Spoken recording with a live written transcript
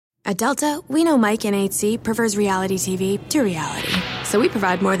At Delta, we know Mike in 8C prefers reality TV to reality. So we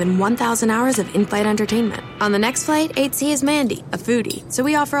provide more than 1,000 hours of in-flight entertainment. On the next flight, 8C is Mandy, a foodie. So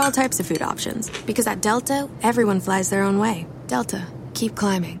we offer all types of food options. Because at Delta, everyone flies their own way. Delta, keep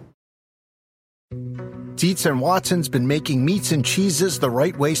climbing. Dietz & Watson's been making meats and cheeses the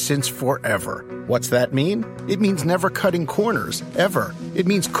right way since forever. What's that mean? It means never cutting corners, ever. It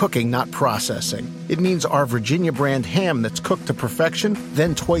means cooking, not processing. It means our Virginia brand ham that's cooked to perfection,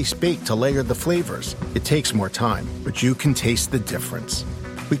 then twice baked to layer the flavors. It takes more time, but you can taste the difference.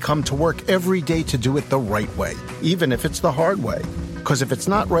 We come to work every day to do it the right way, even if it's the hard way. Because if it's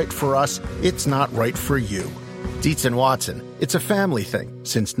not right for us, it's not right for you. Dietz & Watson, it's a family thing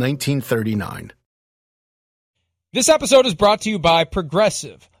since 1939. This episode is brought to you by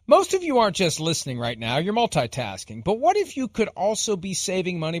Progressive. Most of you aren't just listening right now, you're multitasking. But what if you could also be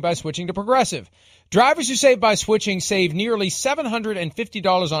saving money by switching to Progressive? Drivers who save by switching save nearly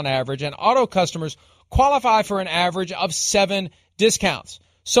 $750 on average, and auto customers qualify for an average of 7 discounts.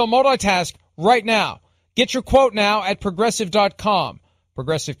 So multitask right now. Get your quote now at Progressive.com.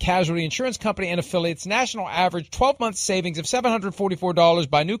 Progressive Casualty Insurance Company and affiliates national average 12-month savings of $744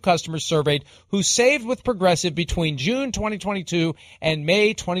 by new customers surveyed who saved with Progressive between June 2022 and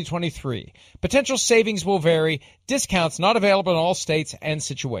May 2023. Potential savings will vary. Discounts not available in all states and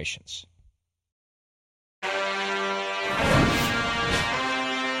situations.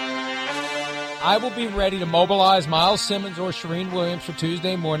 I will be ready to mobilize Miles Simmons or Shereen Williams for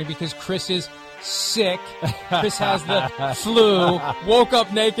Tuesday morning because Chris is sick. Chris has the flu, woke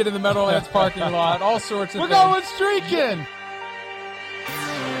up naked in the Meadowlands parking lot, all sorts of things. We're going streaking!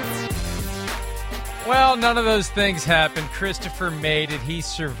 Well, none of those things happened. Christopher made it. He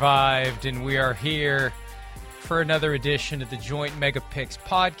survived, and we are here for another edition of the Joint Mega Picks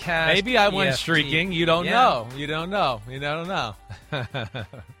podcast. Maybe I went streaking. You don't know. You don't know.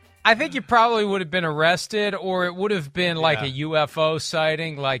 I think you probably would have been arrested, or it would have been like a UFO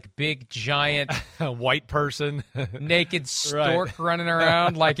sighting, like big, giant, a white person, naked stork running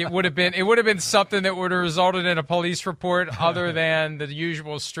around. Like it would have been something that would have resulted in a police report, other than the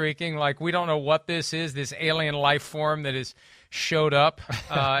usual streaking. Like, we don't know what this is, this alien life form that has showed up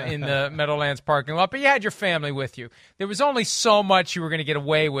in the Meadowlands parking lot. But you had your family with you. There was only so much you were going to get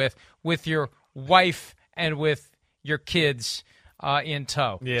away with your wife and with your kids in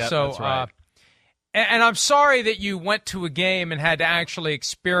tow. Yeah, so, that's right. And I'm sorry that you went to a game and had to actually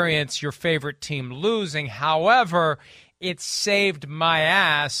experience your favorite team losing. However, it saved my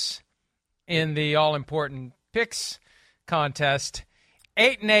ass in the all-important picks contest.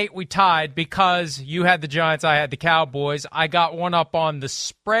 8-8, we tied because you had the Giants, I had the Cowboys. I got one up on the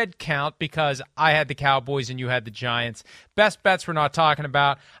spread count because I had the Cowboys and you had the Giants. Best bets we're not talking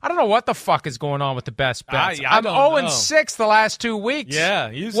about. I don't know what the fuck is going on with the best bets. I'm 0-6 the last 2 weeks.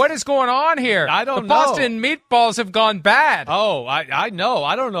 Yeah. What is going on here? I don't know. The Boston meatballs have gone bad. Oh, I know.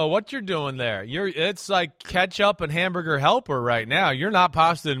 I don't know what you're doing there. It's like ketchup and hamburger helper right now. You're not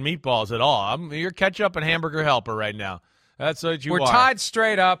pasta and meatballs at all. You're ketchup and hamburger helper right now. That's what you are. We're tied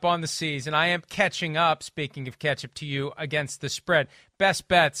straight up on the season. I am catching up, speaking of ketchup, to you against the spread. Best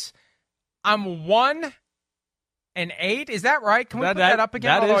bets. I'm 1-8. Is that right? Can we put that up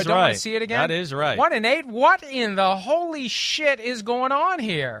again? Although I don't want to see it again. That is right. 1-8. What in the holy shit is going on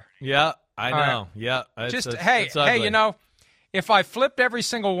here? Yeah, I know. Right. Yeah. Hey, you know, if I flipped every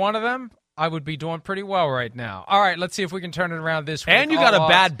single one of them, I would be doing pretty well right now. All right, let's see if we can turn it around this week. And you got a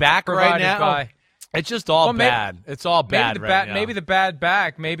bad back right now. It's just all bad. It's all bad right now. Maybe the bad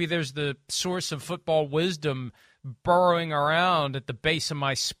back. Maybe there's the source of football wisdom burrowing around at the base of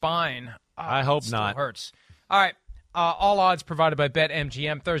my spine. I hope not. Hurts. All right. All odds provided by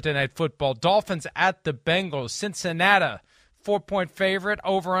BetMGM. Thursday Night Football. Dolphins at the Bengals. Cincinnati, 4-point favorite.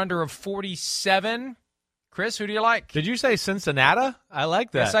 Over-under of 47. Chris, who do you like? Did you say Cincinnati? I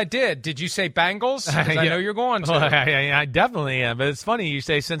like that. Yes, I did. Did you say Bengals? Because I know you're going to. Well, I definitely am. But it's funny you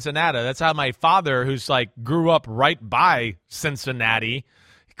say Cincinnati. That's how my father, who's grew up right by Cincinnati,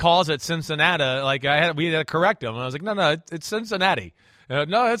 calls it Cincinnati. We had to correct him. And I was like, no, it's Cincinnati.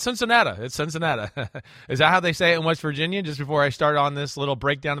 No, it's Cincinnati. It's Cincinnati. Is that how they say it in West Virginia? Just before I start on this little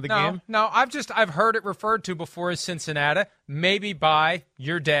breakdown of the game? No, I've heard it referred to before as Cincinnati, maybe by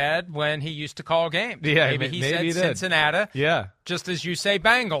your dad when he used to call games. Yeah, maybe he said Cincinnati. Yeah. Just as you say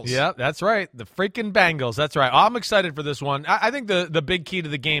Bengals. Yeah, that's right. The freaking Bengals. That's right. I'm excited for this one. I think the big key to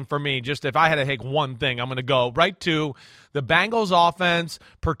the game for me, just if I had to take one thing, I'm going to go right to the Bengals offense,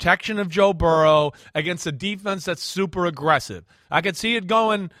 protection of Joe Burrow against a defense that's super aggressive. I could see it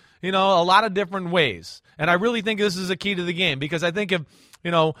going, a lot of different ways. And I really think this is a key to the game because I think if,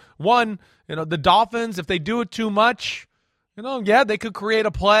 the Dolphins, if they do it too much, Yeah, they could create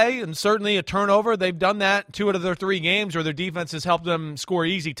a play and certainly a turnover. They've done that 2 out of their 3 games where their defense has helped them score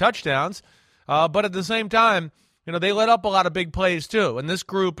easy touchdowns. But at the same time, they let up a lot of big plays too. And this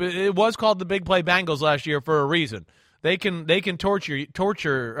group, it was called the Big Play Bengals last year for a reason. They can torch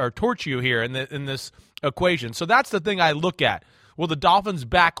you here in this equation. So that's the thing I look at. Will the Dolphins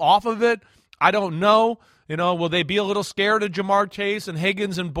back off of it? I don't know. Will they be a little scared of Jamar Chase and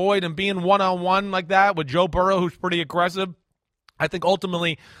Higgins and Boyd and being one-on-one like that with Joe Burrow, who's pretty aggressive? I think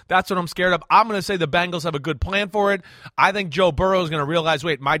ultimately that's what I'm scared of. I'm going to say the Bengals have a good plan for it. I think Joe Burrow is going to realize,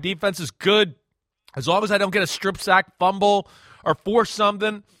 wait, my defense is good. As long as I don't get a strip sack, fumble, or force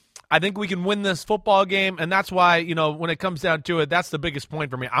something, I think we can win this football game. And that's why, when it comes down to it, that's the biggest point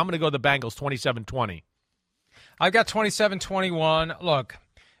for me. I'm going to go the Bengals 27-20. I've got 27-21. Look,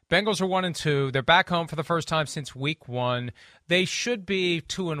 Bengals are 1-2. They're back home for the first time since week 1. They should be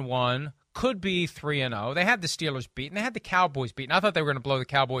 2-1. Could be 3-0. They had the Steelers beaten. They had the Cowboys beaten. I thought they were going to blow the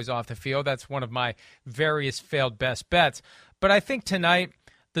Cowboys off the field. That's one of my various failed best bets. But I think tonight,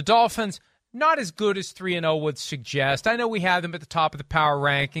 the Dolphins, not as good as 3-0 would suggest. I know we have them at the top of the power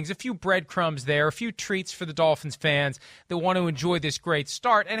rankings. A few breadcrumbs there, a few treats for the Dolphins fans that want to enjoy this great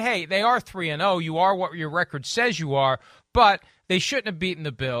start. And, hey, they are 3-0. You are what your record says you are. But they shouldn't have beaten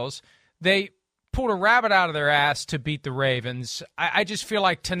the Bills. They pulled a rabbit out of their ass to beat the Ravens. I just feel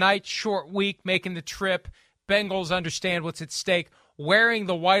like tonight, short week, making the trip, Bengals understand what's at stake. Wearing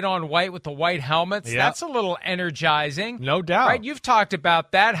the white on white with the white helmets, that's a little energizing. No doubt. Right? You've talked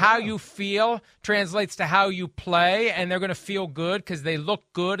about that. How you feel translates to how you play, and they're going to feel good because they look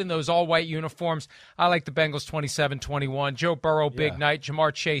good in those all-white uniforms. I like the Bengals 27-21. Joe Burrow, big night.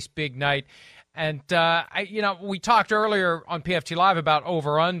 Jamar Chase, big night. And, we talked earlier on PFT Live about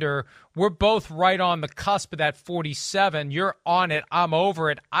over-under. We're both right on the cusp of that 47. You're on it. I'm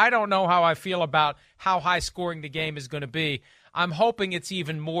over it. I don't know how I feel about how high-scoring the game is going to be. I'm hoping it's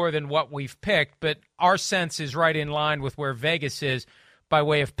even more than what we've picked, but our sense is right in line with where Vegas is by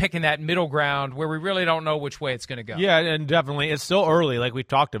way of picking that middle ground where we really don't know which way it's going to go. Yeah, and definitely. It's still early, like we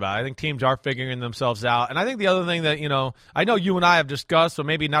talked about. I think teams are figuring themselves out. And I think the other thing that, I know you and I have discussed, so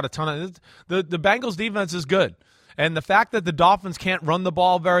maybe not a ton of it, the Bengals defense is good. And the fact that the Dolphins can't run the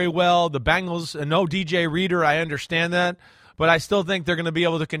ball very well, the Bengals, no DJ Reader, I understand that. But I still think they're going to be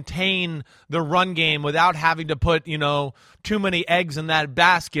able to contain the run game without having to put, too many eggs in that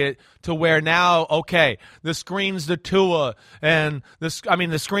basket to where now, okay, the screens to Tua and the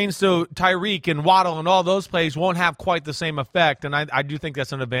screens to Tyreek and Waddle and all those plays won't have quite the same effect. And I do think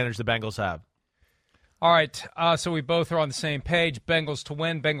that's an advantage the Bengals have. All right, so we both are on the same page. Bengals to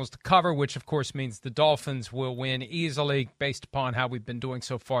win, Bengals to cover, which of course means the Dolphins will win easily based upon how we've been doing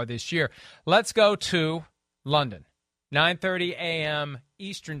so far this year. Let's go to London. 9:30 a.m.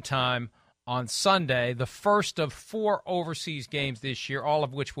 Eastern Time on Sunday, the first of 4 overseas games this year, all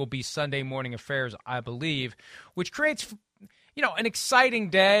of which will be Sunday morning affairs, I believe, which creates, an exciting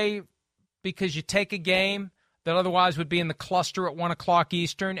day because you take a game that otherwise would be in the cluster at 1 o'clock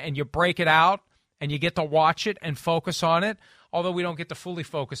Eastern and you break it out and you get to watch it and focus on it, although we don't get to fully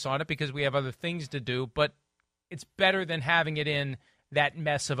focus on it because we have other things to do, but it's better than having it in that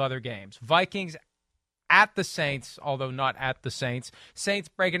mess of other games. Vikings at the Saints, although not at the Saints. Saints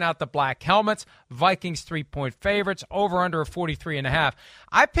breaking out the black helmets. Vikings 3-point favorites. Over under a 43.5.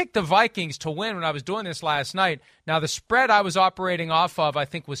 I picked the Vikings to win when I was doing this last night. Now, the spread I was operating off of, I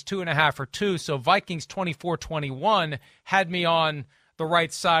think, was 2.5 or 2. So Vikings 24-21 had me on the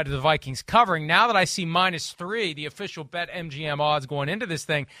right side of the Vikings covering. Now that I see -3, the official BetMGM odds going into this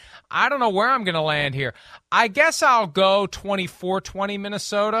thing, I don't know where I'm going to land here. I guess I'll go 24-20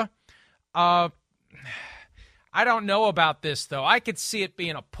 Minnesota. I don't know about this, though. I could see it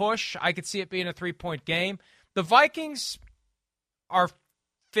being a push. I could see it being a 3-point game. The Vikings are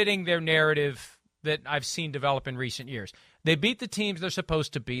fitting their narrative that I've seen develop in recent years. They beat the teams they're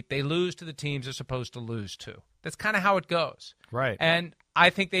supposed to beat. They lose to the teams they're supposed to lose to. That's kind of how it goes. Right. And I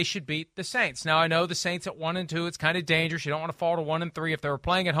think they should beat the Saints. Now, I know the Saints at 1-2, it's kind of dangerous. You don't want to fall to 1-3. If they were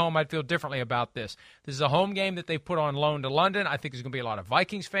playing at home, I'd feel differently about this. This is a home game that they put on loan to London. I think there's going to be a lot of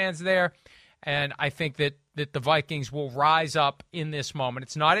Vikings fans there. And I think that the Vikings will rise up in this moment.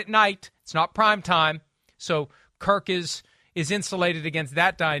 It's not at night. It's not prime time. So Kirk is insulated against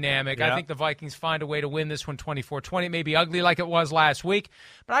that dynamic. Yeah. I think the Vikings find a way to win this one 24-20. It may be ugly like it was last week.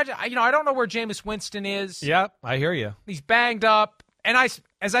 But, I don't know where Jameis Winston is. Yeah, I hear you. He's banged up. And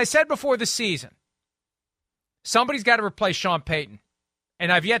as I said before the season, somebody's got to replace Sean Payton.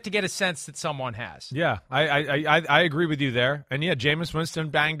 And I've yet to get a sense that someone has. Yeah, I agree with you there. And, yeah, Jameis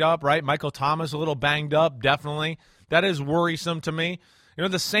Winston banged up, right? Michael Thomas a little banged up, definitely. That is worrisome to me.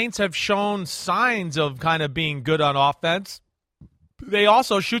 The Saints have shown signs of kind of being good on offense. they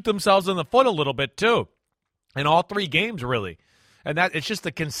also shoot themselves in the foot a little bit too, in all 3 games really, and that it's just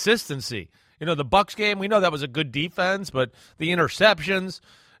the consistency. The Bucs game, we know that was a good defense, but the interceptions,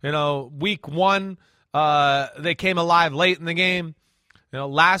 week 1, they came alive late in the game.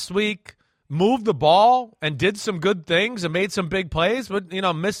 Last week, moved the ball and did some good things and made some big plays, but,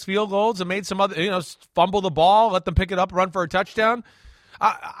 missed field goals and made some other, fumble the ball, let them pick it up, run for a touchdown.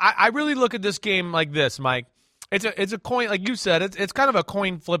 I really look at this game like this, Mike. It's a coin, like you said, it's kind of a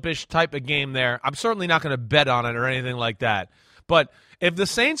coin flip-ish type of game there. I'm certainly not going to bet on it or anything like that. But if the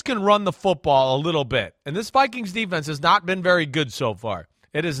Saints can run the football a little bit, and this Vikings defense has not been very good so far,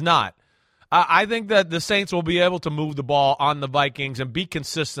 it is not. I think that the Saints will be able to move the ball on the Vikings and be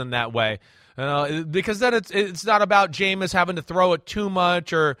consistent that way. Because then it's not about Jameis having to throw it too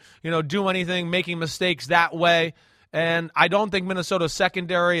much or, do anything, making mistakes that way. And I don't think Minnesota's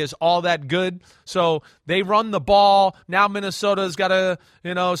secondary is all that good. So they run the ball. Now Minnesota's got to,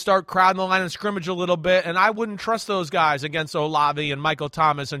 start crowding the line of scrimmage a little bit. And I wouldn't trust those guys against Olave and Michael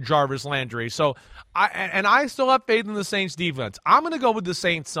Thomas and Jarvis Landry. So I still have faith in the Saints defense. I'm going to go with the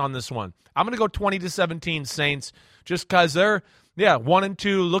Saints on this one. I'm going to go 20-17 Saints just because they're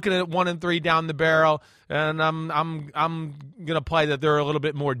 1-2, looking at 1-3 down the barrel. And I'm going to play that they're a little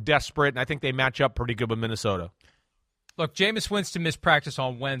bit more desperate. And I think they match up pretty good with Minnesota. Look, Jameis Winston missed practice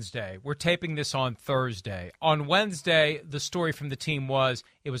on Wednesday. We're taping this on Thursday. On Wednesday, the story from the team was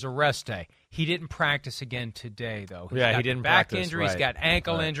it was a rest day. He didn't practice again today, though. He didn't back practice, injury. right. He's got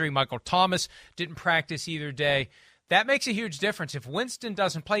ankle injury. Michael Thomas didn't practice either day. That makes a huge difference. If Winston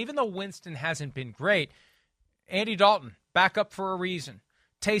doesn't play, even though Winston hasn't been great, Andy Dalton, back up for a reason.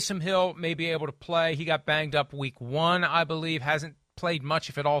 Taysom Hill may be able to play. He got banged up week 1, I believe, hasn't played much,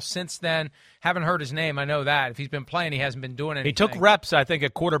 if at all, since then. Haven't heard his name. I know that. If he's been playing, he hasn't been doing anything. He took reps, I think,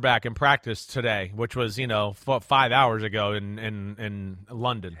 at quarterback in practice today, which was, 5 hours ago in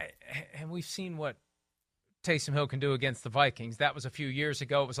London. And we've seen what Taysom Hill can do against the Vikings. That was a few years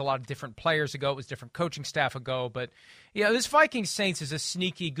ago. It was a lot of different players ago. It was different coaching staff ago. But, this Vikings-Saints is a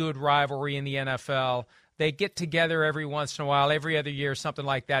sneaky good rivalry in the NFL. They get together every once in a while, every other year, something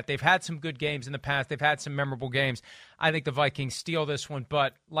like that. They've had some good games in the past. They've had some memorable games. I think the Vikings steal this one,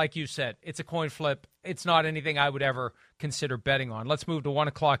 but like you said, it's a coin flip. It's not anything I would ever consider betting on. Let's move to 1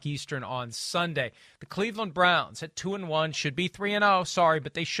 o'clock Eastern on Sunday. The Cleveland Browns at 2-1 should be 3-0. Sorry,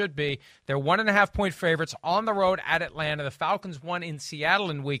 but they should be. They're 1.5-point favorites on the road at Atlanta. The Falcons won in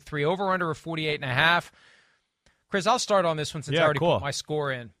Seattle in Week 3, over/under of 48.5. Chris, I'll start on this one since I already put my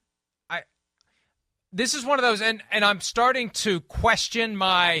score in. This is one of those, and I'm starting to question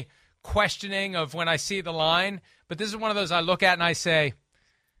my questioning of when I see the line, but this is one of those I look at and I say,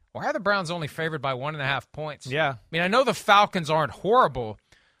 why are the Browns only favored by 1.5 points? Yeah. I mean, I know the Falcons aren't horrible,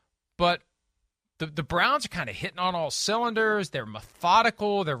 but the Browns are kind of hitting on all cylinders. They're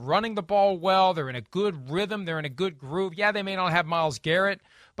methodical. They're running the ball well. They're in a good rhythm. They're in a good groove. Yeah, they may not have Myles Garrett,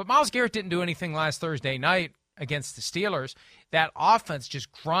 but Myles Garrett didn't do anything last Thursday night against the Steelers. That offense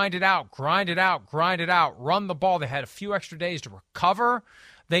just grind it out, run the ball. They had a few extra days to recover.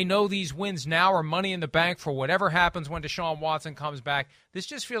 They know these wins now are money in the bank for whatever happens when Deshaun Watson comes back. This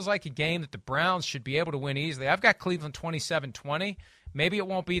just feels like a game that the Browns should be able to win easily. I've got Cleveland 27-20. Maybe it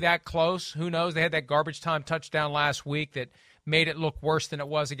won't be that close. Who knows? They had that garbage time touchdown last week that made it look worse than it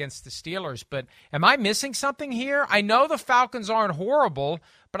was against the Steelers. But am I missing something here? I know the Falcons aren't horrible,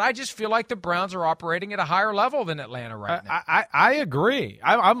 but I just feel like the Browns are operating at a higher level than Atlanta right now. I agree.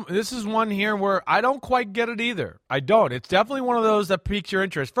 This is one here where I don't quite get it either. I don't. It's definitely one of those that piques your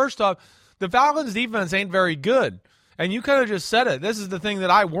interest. First off, the Falcons' defense ain't very good, and you kind of just said it. This is the thing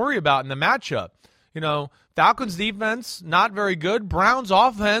that I worry about in the matchup. Falcons' defense, not very good. Browns'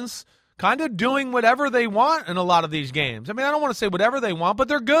 offense, kind of doing whatever they want in a lot of these games. I mean, I don't want to say whatever they want, but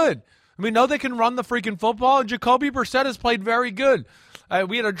they're good. We know they can run the freaking football, and Jacoby Brissett has played very good.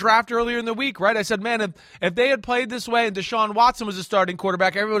 We had a draft earlier in the week, right? I said, man, if they had played this way and Deshaun Watson was a starting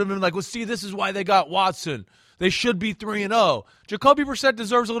quarterback, everyone would have been like, well, see, this is why they got Watson. They should be 3-0. Jacoby Brissett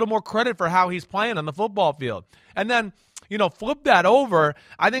deserves a little more credit for how he's playing on the football field. And then, flip that over.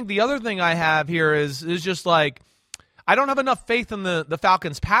 I think the other thing I have here is just like, I don't have enough faith in the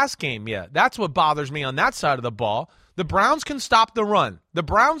Falcons' pass game yet. That's what bothers me on that side of the ball. The Browns can stop the run. The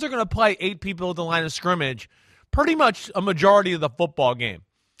Browns are going to play 8 people at the line of scrimmage pretty much a majority of the football game.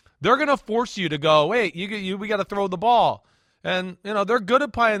 They're going to force you to go, wait, we got to throw the ball. And, they're good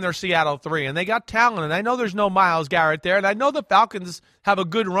at playing their Seattle 3, and they got talent. And I know there's no Myles Garrett there, and I know the Falcons have a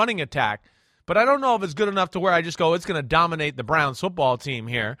good running attack. But I don't know if it's good enough to where I just go, it's going to dominate the Browns football team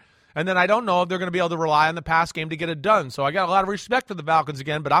here. And then I don't know if they're going to be able to rely on the pass game to get it done. So I got a lot of respect for the Falcons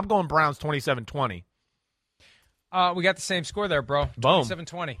again, but I'm going Browns 27-20. We got the same score there, bro. Boom.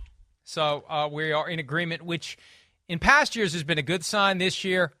 27-20. So we are in agreement, which in past years has been a good sign. This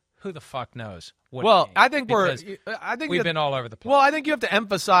year, who the fuck knows? I think we've been all over the place. Well, I think you have to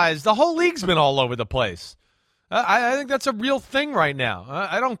emphasize the whole league's been all over the place. I think that's a real thing right now.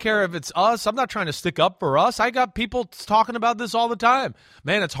 I don't care if it's us. I'm not trying to stick up for us. I got people talking about this all the time.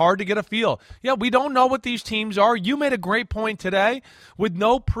 Man, it's hard to get a feel. Yeah, we don't know what these teams are. You made a great point today. With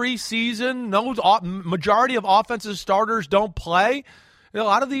no preseason, no majority of offensive starters don't play. A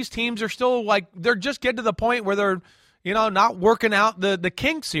lot of these teams are still they're just getting to the point where they're not working out the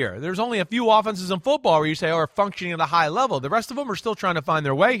kinks here. There's only a few offenses in football where you say are functioning at a high level. The rest of them are still trying to find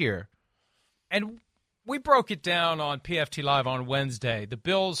their way here. And we broke it down on PFT Live on Wednesday, the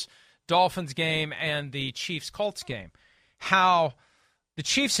Bills-Dolphins game and the Chiefs-Colts game, how the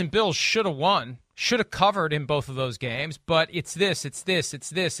Chiefs and Bills should have won, should have covered in both of those games, but it's this,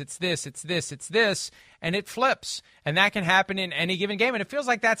 and it flips. And that can happen in any given game. And it feels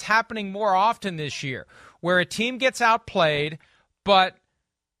like that's happening more often this year, where a team gets outplayed, but,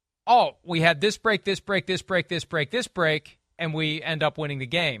 we had this break, and we end up winning the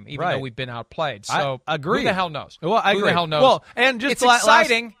game, even though we've been outplayed. So I agree. Who the hell knows? Well, I agree. Who the hell knows? Well, and just it's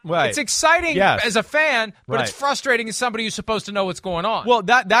exciting. Right. It's exciting Yes. as a fan, but Right. it's frustrating as somebody who's supposed to know what's going on. Well,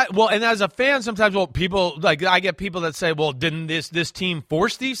 and as a fan, sometimes people I get people that say, "Well, didn't this team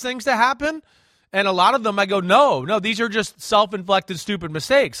force these things to happen?" And a lot of them, I go, no, these are just self-inflicted stupid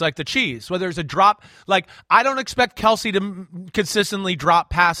mistakes, like the Chiefs, whether it's a drop. I don't expect Kelsey to consistently drop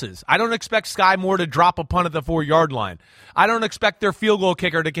passes. I don't expect Sky Moore to drop a punt at the 4-yard line. I don't expect their field goal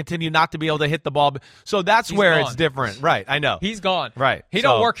kicker to continue not to be able to hit the ball. So that's where it's different. Right, I know. He's gone. Right. He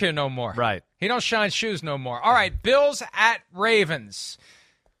don't work here no more. Right. He don't shine shoes no more. All right, Bills at Ravens.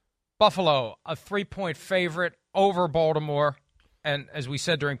 Buffalo, a 3-point favorite over Baltimore. And as we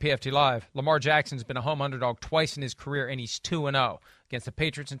said during PFT Live, Lamar Jackson's been a home underdog twice in his career, and he's 2-0 against the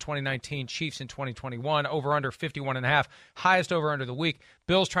Patriots in 2019, Chiefs in 2021, over-under 51.5, highest over-under of the week.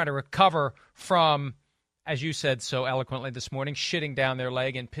 Bills trying to recover from, as you said so eloquently this morning, shitting down their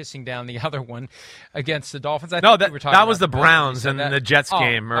leg and pissing down the other one against the Dolphins. That was the Browns and the Jets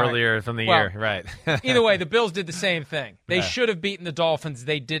game earlier from the year. Right. Either way, the Bills did the same thing. They should have beaten the Dolphins.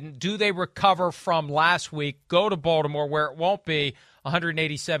 They didn't. Do they recover from last week, go to Baltimore where it won't be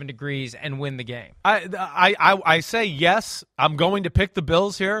 187 degrees and win the game? I say yes. I'm going to pick the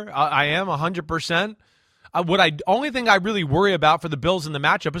Bills here. I am 100%. Only thing I really worry about for the Bills in the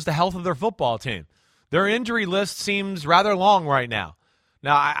matchup is the health of their football team. Their injury list seems rather long right now.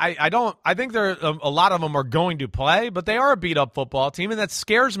 Now, I think a lot of them are going to play, but they are a beat-up football team, and that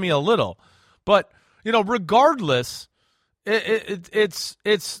scares me a little. But, regardless, it's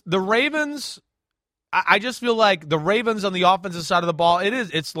the Ravens. I just feel like the Ravens on the offensive side of the ball,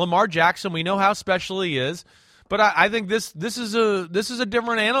 it's Lamar Jackson. We know how special he is. But I think this is a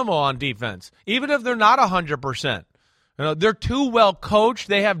different animal on defense, even if they're not 100%. They're too well coached.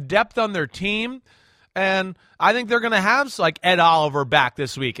 They have depth on their team. And I think they're going to have Ed Oliver back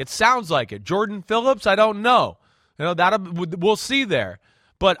this week. It sounds like it. Jordan Phillips, I don't know. We'll see there.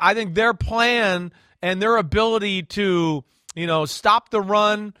 But I think their plan and their ability to, stop the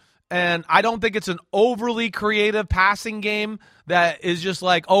run, and I don't think it's an overly creative passing game that is just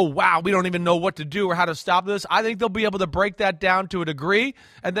oh, wow, we don't even know what to do or how to stop this. I think they'll be able to break that down to a degree.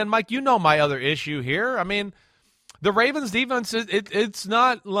 And then, Mike, my other issue here. I mean, the Ravens defense, it's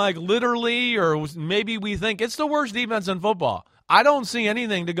not literally, or maybe we think it's the worst defense in football. I don't see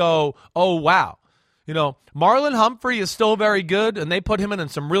anything to go, oh, wow. Marlon Humphrey is still very good, and they put him in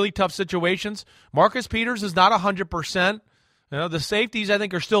some really tough situations. Marcus Peters is not 100%. The safeties, I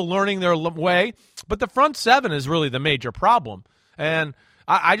think, are still learning their way. But the front seven is really the major problem. And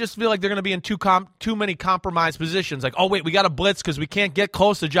I just feel like they're going to be in too many compromised positions. Oh, wait, we got to blitz because we can't get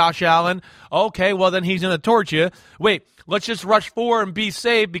close to Josh Allen. Okay, well, then he's going to torch you. Wait, let's just rush 4 and be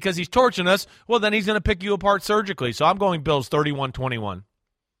safe because he's torching us. Well, then he's going to pick you apart surgically. So I'm going Bills 31-21.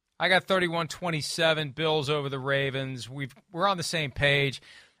 I got 31-27, Bills over the Ravens. We're on the same page.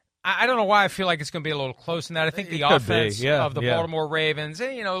 I don't know why I feel like it's going to be a little close in that. I think the offense of the Baltimore Ravens, a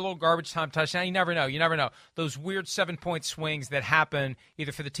little garbage time touchdown. You never know. Those weird 7-point swings that happen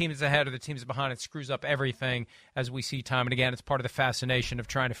either for the team that's ahead or the teams behind, it screws up everything, as we see time and again. It's part of the fascination of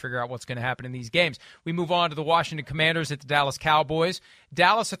trying to figure out what's going to happen in these games. We move on to the Washington Commanders at the Dallas Cowboys.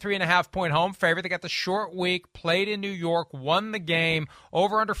 Dallas, a 3.5-point home favorite. They got the short week, played in New York, won the game,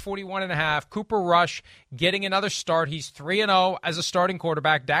 over under 41.5. Cooper Rush getting another start. He's 3-0 as a starting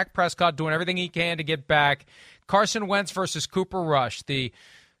quarterback. Dak Prescott doing everything he can to get back. Carson Wentz versus Cooper Rush. The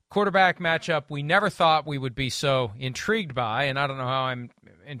quarterback matchup we never thought we would be so intrigued by, and I don't know how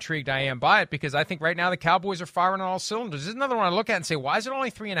intrigued I am by it, because I think right now the Cowboys are firing on all cylinders. This is another one I look at and say, why is it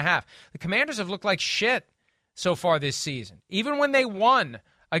only 3.5? The Commanders have looked like shit so far this season. Even when they won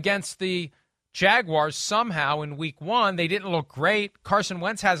against the Jaguars somehow in week 1, they didn't look great. Carson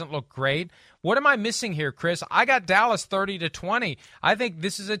Wentz hasn't looked great. What am I missing here, Chris? I got Dallas 30-20. I think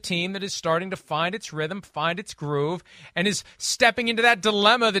this is a team that is starting to find its rhythm, find its groove, and is stepping into that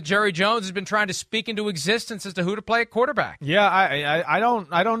dilemma that Jerry Jones has been trying to speak into existence as to who to play at quarterback. Yeah, I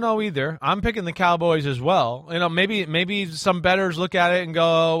don't know either. I'm picking the Cowboys as well. You know, maybe some bettors look at it and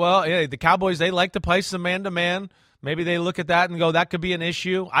go, well, yeah, the Cowboys, they like to play some man-to-man. Maybe they look at that and go, that could be an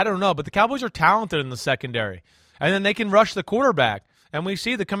issue. I don't know, but the Cowboys are talented in the secondary, and then they can rush the quarterback. And we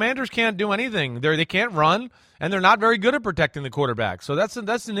see the Commanders can't do anything. They can't run, and they're not very good at protecting the quarterback. So that's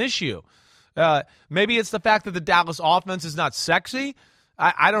an issue. Maybe it's the fact that the Dallas offense is not sexy.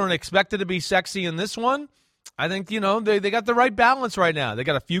 I don't expect it to be sexy in this one. I think, they got the right balance right now. They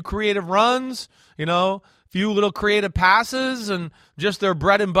got a few creative runs, few little creative passes, and just their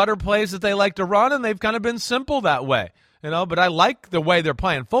bread and butter plays that they like to run, and they've kind of been simple that way. But I like the way they're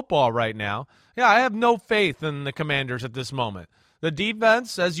playing football right now. Yeah, I have no faith in the Commanders at this moment. The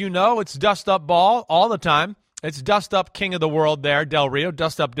defense, as you know, it's dust-up ball all the time. It's dust-up king of the world there, Del Rio,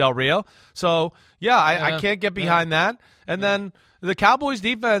 dust-up Del Rio. So, I can't get behind that. And then the Cowboys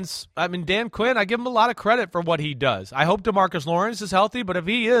defense, Dan Quinn, I give him a lot of credit for what he does. I hope DeMarcus Lawrence is healthy, but if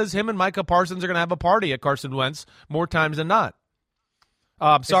he is, him and Micah Parsons are going to have a party at Carson Wentz more times than not.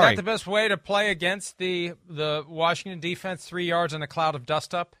 Is that the best way to play against the Washington defense? 3 yards in a cloud of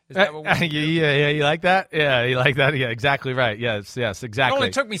dust up? Is that what we yeah, you like that? Yeah, you like that? Yeah, exactly right. Yes, exactly. It only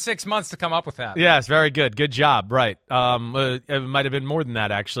took me 6 months to come up with that. Yes, very good. Good job. Right. It might have been more than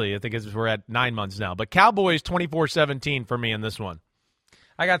that, actually. I think we're at 9 months now. But Cowboys 24-17 for me in this one.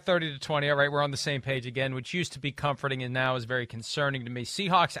 I got 30-20. All right, we're on the same page again, which used to be comforting and now is very concerning to me.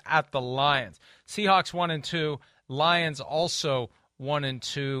 Seahawks at the Lions. Seahawks 1-2. Lions also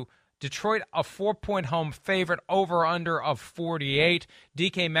 1-2. Detroit, a 4-point home favorite, over-under of 48.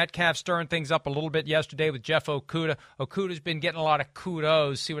 DK Metcalf stirring things up a little bit yesterday with Jeff Okudah. Okudah's been getting a lot of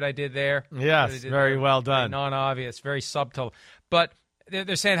kudos. See what I did there? Yes, very well done. Very non-obvious, very subtle. But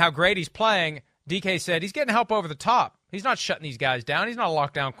they're saying how great he's playing. DK said he's getting help over the top. He's not shutting these guys down. He's not a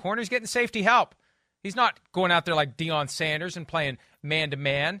lockdown corner. He's getting safety help. He's not going out there like Deion Sanders and playing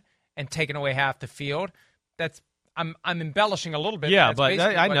man-to-man and taking away half the field. I'm embellishing a little bit. Yeah, that's but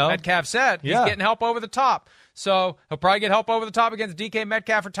I know. Metcalf said he's getting help over the top. So he'll probably get help over the top against DK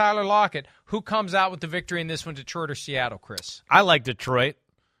Metcalf or Tyler Lockett. Who comes out with the victory in this one, Detroit or Seattle, Chris? I like Detroit.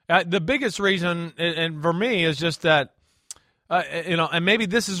 The biggest reason, and for me, is just that, and maybe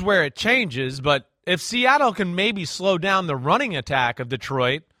this is where it changes, but if Seattle can maybe slow down the running attack of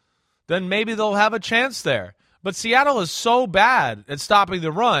Detroit, then maybe they'll have a chance there. But Seattle is so bad at stopping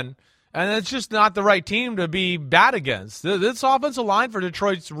the run, and it's just not the right team to be bad against. This offensive line for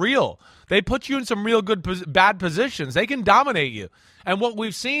Detroit's real. They put you in some real bad positions. They can dominate you. And what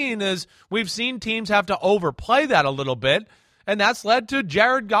we've seen is teams have to overplay that a little bit, and that's led to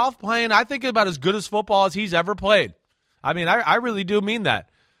Jared Goff playing, I think, about as good as football as he's ever played. I really do mean that.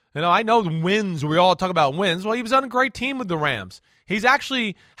 I know wins, we all talk about wins. Well, he was on a great team with the Rams. He's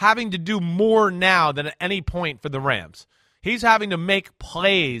actually having to do more now than at any point for the Rams. He's having to make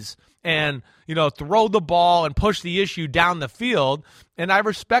plays and, throw the ball and push the issue down the field, and I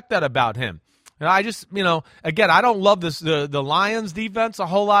respect that about him. And I just, again, I don't love the Lions defense a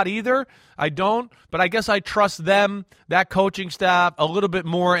whole lot either. I don't, but I guess I trust them, that coaching staff, a little bit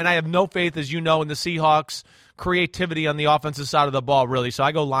more, and I have no faith, as you know, in the Seahawks' creativity on the offensive side of the ball, really. So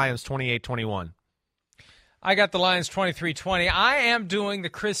I go Lions 28-21. I got the Lions 23-20. I am doing the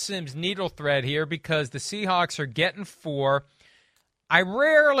Chris Sims needle thread here because the Seahawks are getting 4. I'm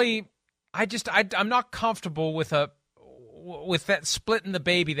not comfortable with that splitting the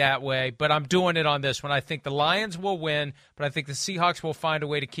baby that way, but I'm doing it on this one. I think the Lions will win, but I think the Seahawks will find a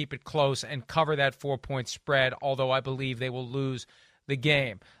way to keep it close and cover that 4-point spread, although I believe they will lose the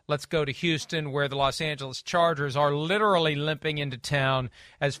game. Let's go to Houston, where the Los Angeles Chargers are literally limping into town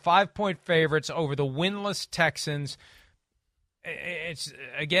as 5-point favorites over the winless Texans. It's,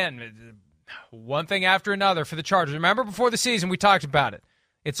 again, one thing after another for the Chargers. Remember, before the season, we talked about it.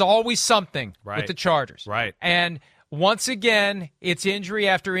 It's always something with the Chargers. Right. And once again, it's injury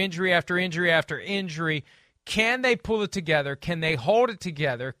after injury after injury after injury. Can they pull it together? Can they hold it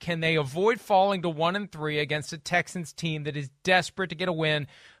together? Can they avoid falling to 1-3 against a Texans team that is desperate to get a win?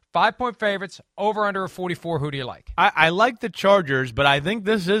 5-point favorites, over under a 44. Who do you like? I like the Chargers, but I think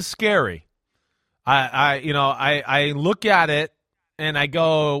this is scary. I look at it, and I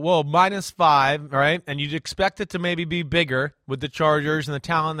go, well, -5, right? And you'd expect it to maybe be bigger with the Chargers and the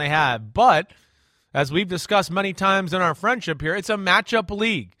talent they have. But as we've discussed many times in our friendship here, it's a matchup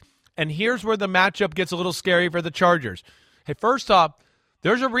league. And here's where the matchup gets a little scary for the Chargers. Hey, first off,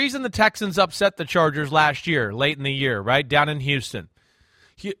 there's a reason the Texans upset the Chargers last year, late in the year, right, down in Houston.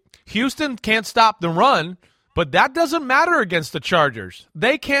 Houston can't stop the run, but that doesn't matter against the Chargers.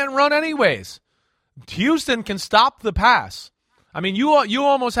 They can't run anyways. Houston can stop the pass. I mean, you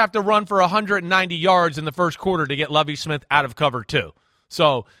almost have to run for 190 yards in the first quarter to get Lovie Smith out of cover too.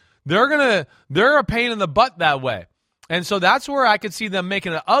 So they're a pain in the butt that way. And so that's where I could see them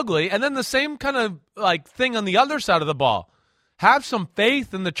making it ugly. And then the same kind of like thing on the other side of the ball. Have some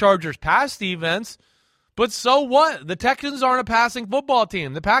faith in the Chargers' pass defense, but so what? The Texans aren't a passing football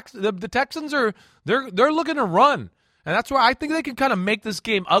team. The Texans they're looking to run. And that's where I think they can kind of make this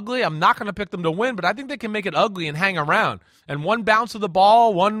game ugly. I'm not going to pick them to win, but I think they can make it ugly and hang around. And one bounce of the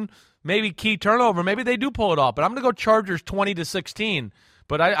ball, one maybe key turnover, maybe they do pull it off. But I'm going to go Chargers 20-16.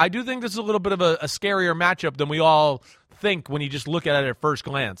 But I do think this is a little bit of a scarier matchup than we all think when you just look at it at first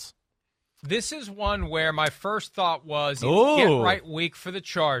glance. This is one where my first thought was Ooh. Get right week for the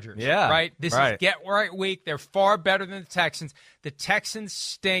Chargers. Yeah, right? This right. is get right week. They're far better than the Texans. The Texans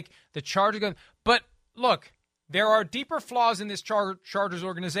stink. The Chargers go. But look, there are deeper flaws in this Chargers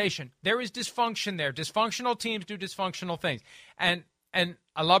organization. There is dysfunction there. Dysfunctional teams do dysfunctional things. And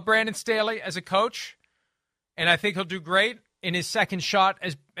I love Brandon Staley as a coach, and I think he'll do great in his second shot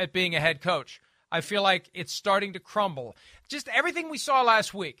at being a head coach. I feel like it's starting to crumble. Just everything we saw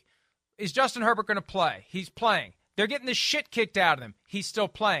last week. Is Justin Herbert going to play? He's playing. They're getting the shit kicked out of him. He's still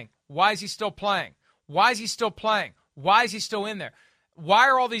playing. Why is he still playing? Why is he still playing? Why is he still in there? Why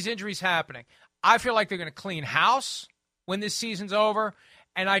are all these injuries happening? I feel like they're going to clean house when this season's over.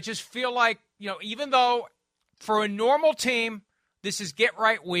 And I just feel like, even though for a normal team, this is get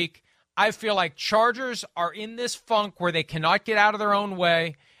right week, I feel like Chargers are in this funk where they cannot get out of their own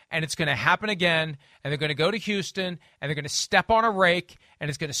way. And it's going to happen again, and they're going to go to Houston, and they're going to step on a rake, and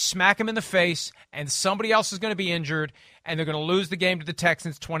it's going to smack them in the face, and somebody else is going to be injured, and they're going to lose the game to the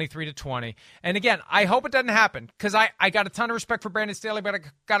Texans 23-20. And again, I hope it doesn't happen, because I got a ton of respect for Brandon Staley, but I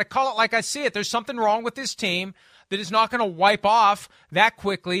got to call it like I see it. There's something wrong with this team that is not going to wipe off that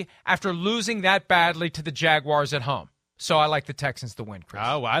quickly after losing that badly to the Jaguars at home. So I like the Texans to win, Chris.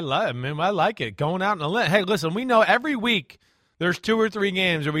 Oh, I like it. Going out on a limb. Hey, listen, we know every week there's 2 or 3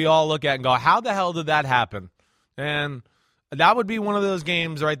 games where we all look at and go, how the hell did that happen? And that would be one of those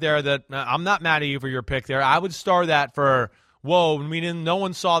games right there that I'm not mad at you for your pick there. I would star that for, whoa, no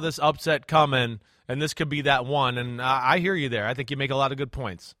one saw this upset coming, and this could be that one. And I hear you there. I think you make a lot of good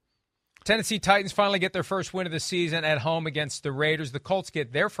points. Tennessee Titans finally get their first win of the season at home against the Raiders. The Colts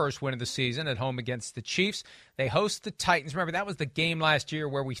get their first win of the season at home against the Chiefs. They host the Titans. Remember, that was the game last year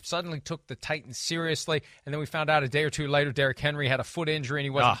where we suddenly took the Titans seriously, and then we found out a day or two later Derrick Henry had a foot injury and he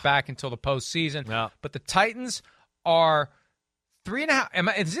wasn't back until the postseason. Yeah. But the Titans are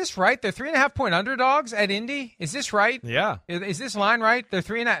 3.5. Is this right? They're 3.5-point underdogs at Indy. Is this right? Yeah. Is this line right? They're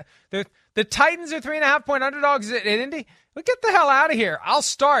 3.5. The Titans are 3.5-point underdogs at Indy. Well, get the hell out of here. I'll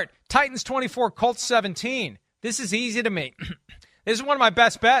start. Titans 24, Colts 17. This is easy to me. This is one of my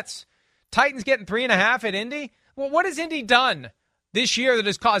best bets. Titans getting 3.5 at Indy. Well, what has Indy done this year that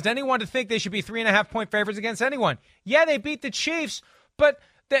has caused anyone to think they should be 3.5-point favorites against anyone? Yeah, they beat the Chiefs, but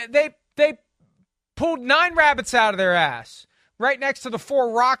they pulled 9 rabbits out of their ass. Right next to the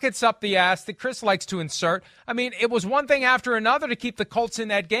 4 rockets up the ass that Chris likes to insert. I mean, it was one thing after another to keep the Colts in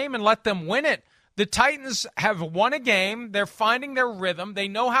that game and let them win it. The Titans have won a game. They're finding their rhythm. They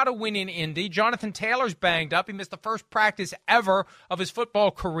know how to win in Indy. Jonathan Taylor's banged up. He missed the first practice ever of his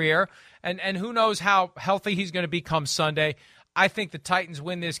football career. And who knows how healthy he's going to be come Sunday. I think the Titans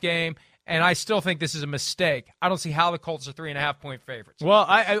win this game, and I still think this is a mistake. I don't see how the Colts are 3.5-point favorites. Well,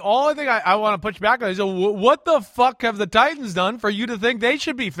 I want to push back on is, what the fuck have the Titans done for you to think they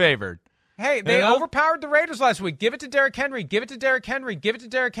should be favored? Hey, they overpowered the Raiders last week. Give it to Derrick Henry. Give it to Derrick Henry. Give it to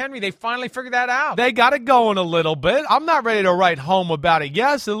Derrick Henry. They finally figured that out. They got it going a little bit. I'm not ready to write home about it.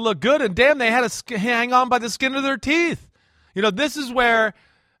 Yes, it looked good, and damn, they had to hang on by the skin of their teeth. This is where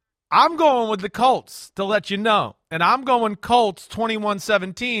I'm going with the Colts, to let you know. And I'm going Colts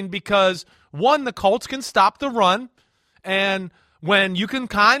 21-17 because, one, the Colts can stop the run. And when you can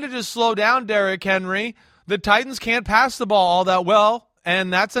kind of just slow down Derrick Henry, the Titans can't pass the ball all that well.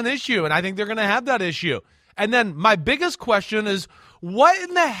 And that's an issue, and I think they're going to have that issue. And then my biggest question is, what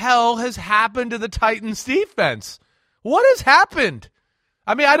in the hell has happened to the Titans' defense? What has happened?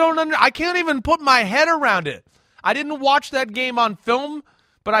 I mean, I can't even put my head around it. I didn't watch that game on film,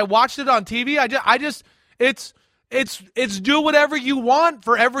 but I watched it on TV. it's do whatever you want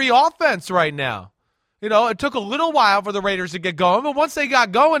for every offense right now. You know, it took a little while for the Raiders to get going, but once they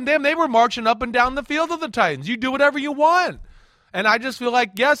got going, damn, they were marching up and down the field of the Titans. You do whatever you want. And I just feel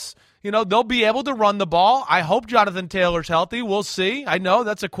like, yes, you know, they'll be able to run the ball. I hope Jonathan Taylor's healthy. We'll see. I know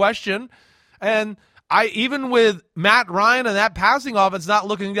that's a question. And even with Matt Ryan and that passing offense not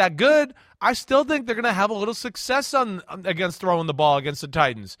looking that good, I still think they're going to have a little success against throwing the ball against the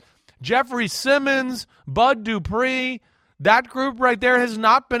Titans. Jeffrey Simmons, Bud Dupree, that group right there has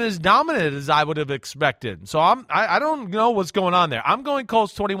not been as dominant as I would have expected. So I don't know what's going on there. I'm going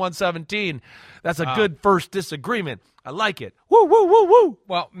Colts 21-17. That's a good first disagreement. I like it. Woo, woo, woo, woo.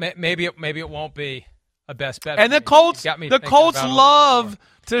 Well, maybe it won't be a best bet. And the Colts love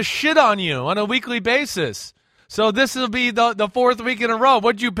to shit on you on a weekly basis. So this will be the fourth week in a row.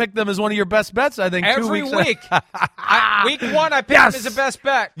 Would you pick them as one of your best bets? I think every 2 weeks. Week. Week 1, I picked them as a best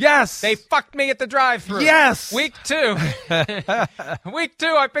bet. Yes. They fucked me at the drive-thru. Yes. Week 2, I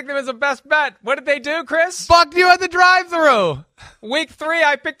picked them as a best bet. What did they do, Chris? Fucked you at the drive-thru. Week 3,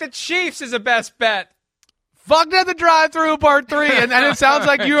 I picked the Chiefs as a best bet. Fucked at the drive-thru, part 3, and it sounds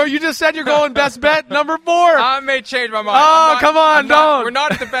like you just said you're going best bet number 4. I may change my mind. Oh, come on, don't. We're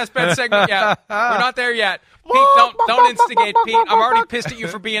not at the best bet segment yet. We're not there yet. Pete, don't instigate, Pete. I'm already pissed at you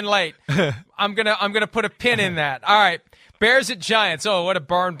for being late. I'm gonna put a pin in that. All right. Bears at Giants. Oh, what a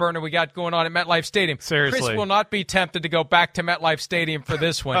barn burner we got going on at MetLife Stadium. Seriously. Chris will not be tempted to go back to MetLife Stadium for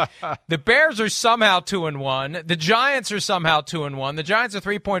this one. The Bears are somehow 2-1. The Giants are somehow 2-1. The Giants are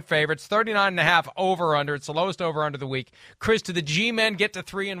 3-point favorites, 39.5 over-under. It's the lowest over-under of the week. Chris, do the G-men get to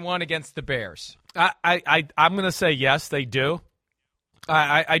 3-1 against the Bears? I'm going to say yes, they do.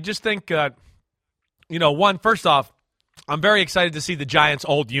 I just think, first off, I'm very excited to see the Giants'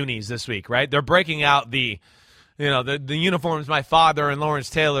 old unis this week, right? They're breaking out the uniforms my father and Lawrence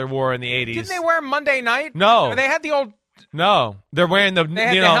Taylor wore in the 80s. Didn't they wear them Monday night? No. They had the old... No. They're wearing the... They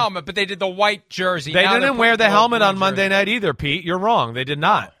had the helmet, but they did the white jersey. They didn't wear the helmet on Monday night either, Pete. You're wrong. They did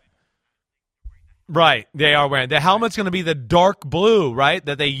not. Right. They are wearing... The helmet's going to be the dark blue, right,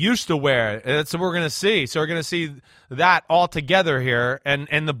 that they used to wear. That's what we're going to see. So we're going to see that all together here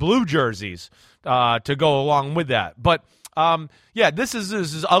and the blue jerseys to go along with that. But, this is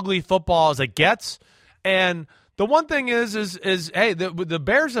as ugly football as it gets. And... the one thing is hey, the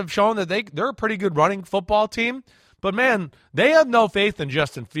Bears have shown that they're a pretty good running football team, but man, they have no faith in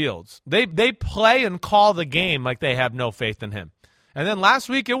Justin Fields. They play and call the game like they have no faith in him. And then last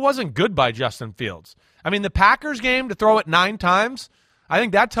week, it wasn't good by Justin Fields. I mean, the Packers game to throw it 9 times, I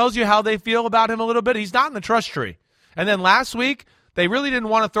think that tells you how they feel about him a little bit. He's not in the trust tree. And then last week, they really didn't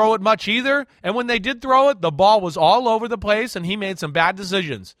want to throw it much either. And when they did throw it, the ball was all over the place, and he made some bad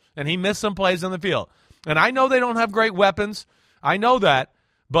decisions, and he missed some plays on the field. And I know they don't have great weapons. I know that.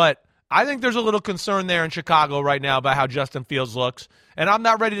 But I think there's a little concern there in Chicago right now about how Justin Fields looks. And I'm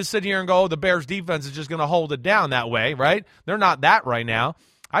not ready to sit here and go, the Bears defense is just going to hold it down that way, right? They're not that right now.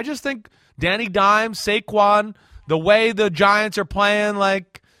 I just think Danny Dimes, Saquon, the way the Giants are playing,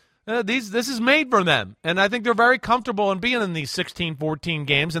 this is made for them. And I think they're very comfortable in being in these 16-14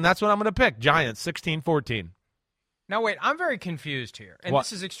 games, and that's what I'm going to pick, Giants 16-14. Now, wait, I'm very confused here, and What?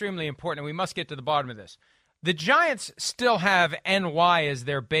 This is extremely important, and we must get to the bottom of this. The Giants still have NY as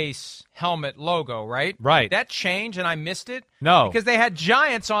their base helmet logo, right? Right. That changed, and I missed it? No. Because they had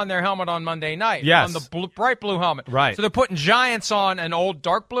Giants on their helmet on Monday night. Yes. On the bright blue helmet. Right. So they're putting Giants on an old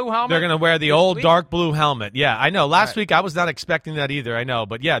dark blue helmet? They're going to wear the old dark blue helmet. Yeah, I know. Last Right. week I was not expecting that either, I know.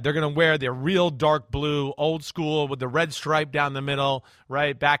 But, yeah, they're going to wear the real dark blue, old school with the red stripe down the middle,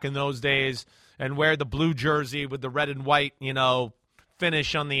 right, back in those days, and wear the blue jersey with the red and white,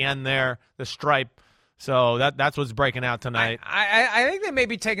 finish on the end there, the stripe. So that's what's breaking out tonight. I think they may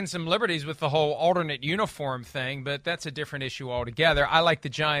be taking some liberties with the whole alternate uniform thing, but that's a different issue altogether. I like the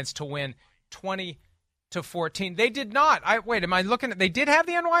Giants to win 20-14. They did not. Am I looking at? They did have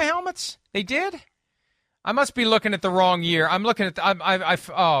the NY helmets. They did. I must be looking at the wrong year. I'm looking at.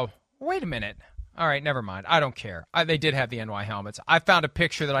 Wait a minute. All right, never mind. I don't care. They did have the NY helmets. I found a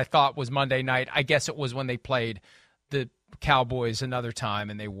picture that I thought was Monday night. I guess it was when they played the Cowboys another time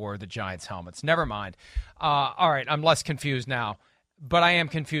and they wore the Giants helmets. Never mind. All right, I'm less confused now. But I am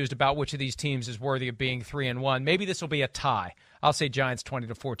confused about which of these teams is worthy of being 3-1. Maybe this will be a tie. I'll say Giants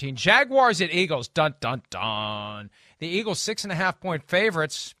 20-14. Jaguars at Eagles. Dun, dun, dun. The Eagles 6.5-point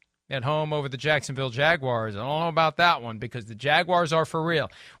favorites at home over the Jacksonville Jaguars. I don't know about that one because the Jaguars are for real.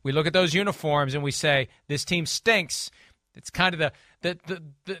 We look at those uniforms and we say, this team stinks. It's kind of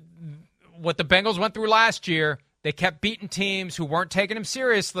what the Bengals went through last year. They kept beating teams who weren't taking them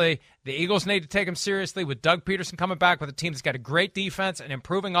seriously. The Eagles need to take them seriously with Doug Peterson coming back with a team that's got a great defense and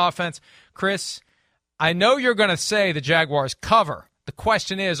improving offense. Chris, I know you're going to say the Jaguars cover. The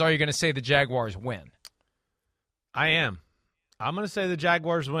question is, are you going to say the Jaguars win? I am. I'm going to say the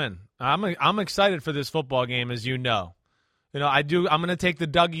Jaguars win. I'm excited for this football game, as you know. I'm going to take the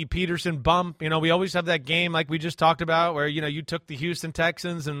Dougie Peterson bump. We always have that game like we just talked about where, you took the Houston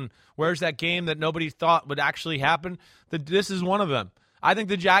Texans, and where's that game that nobody thought would actually happen? This is one of them. I think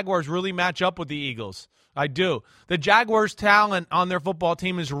the Jaguars really match up with the Eagles. I do. The Jaguars' talent on their football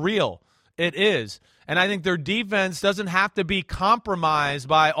team is real. It is. And I think their defense doesn't have to be compromised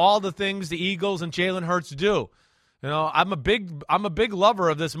by all the things the Eagles and Jalen Hurts do. I'm a big lover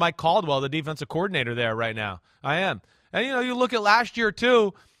of this Mike Caldwell, the defensive coordinator there right now. I am. And, you look at last year,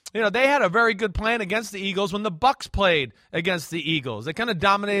 too. They had a very good plan against the Eagles when the Bucs played against the Eagles. They kind of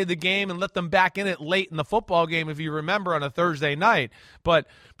dominated the game and let them back in it late in the football game, if you remember, on a Thursday night. But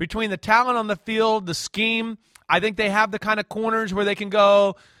between the talent on the field, the scheme, I think they have the kind of corners where they can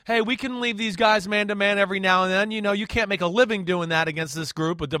go, hey, we can leave these guys man-to-man every now and then. You can't make a living doing that against this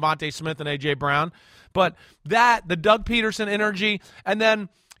group with Devontae Smith and A.J. Brown. But the Doug Peterson energy, and then,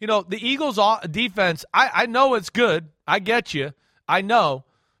 the Eagles' defense, I know it's good. I get you. I know.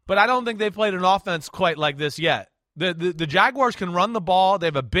 But I don't think they've played an offense quite like this yet. The Jaguars can run the ball. They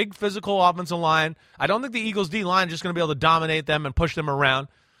have a big physical offensive line. I don't think the Eagles' D-line is just going to be able to dominate them and push them around.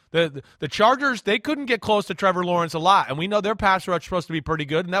 The Chargers, they couldn't get close to Trevor Lawrence a lot, and we know their pass rush is supposed to be pretty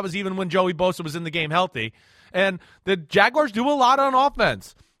good, and that was even when Joey Bosa was in the game healthy. And the Jaguars do a lot on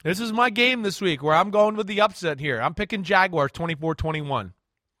offense. This is my game this week where I'm going with the upset here. I'm picking Jaguars 24-21.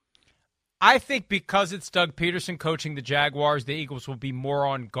 I think because it's Doug Peterson coaching the Jaguars, the Eagles will be more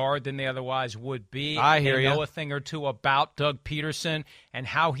on guard than they otherwise would be. I hear you. They know a thing or two about Doug Peterson and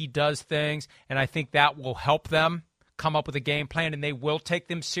how he does things, and I think that will help them come up with a game plan, and they will take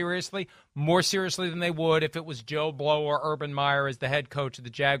them seriously, more seriously than they would if it was Joe Blow or Urban Meyer as the head coach of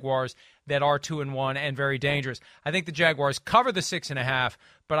the Jaguars that are 2-1 and very dangerous. I think the Jaguars cover the 6.5,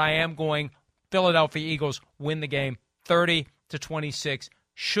 but I am going Philadelphia Eagles win the game 30-26.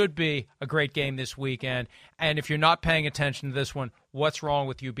 Should be a great game this weekend. And if you're not paying attention to this one, what's wrong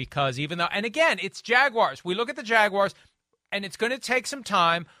with you? Because even though, and again, it's Jaguars. We look at the Jaguars, and it's going to take some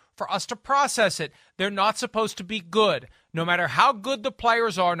time for us to process it. They're not supposed to be good. No matter how good the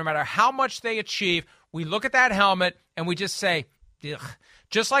players are, no matter how much they achieve, we look at that helmet and we just say, ugh.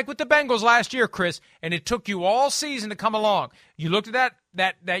 Just like with the Bengals last year, Chris, and it took you all season to come along. You looked at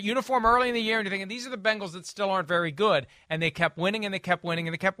that uniform early in the year and you're thinking, these are the Bengals that still aren't very good. And they kept winning and they kept winning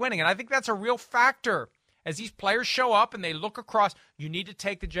and they kept winning. And I think that's a real factor. As these players show up and they look across, you need to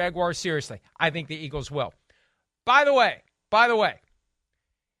take the Jaguars seriously. I think the Eagles will. By the way,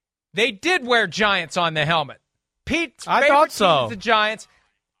 they did wear Giants on the helmet. Pete's favorite team is the Giants.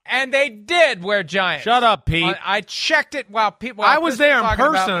 And they did wear Giants. Shut up, Pete. I checked it while people. I was there in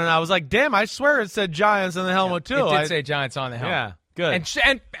person, and I was like, "Damn! I swear it said Giants on the helmet too." It did say Giants on the helmet. Yeah,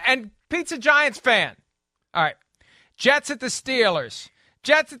 good. And Pete's a Giants fan. All right, Jets at the Steelers.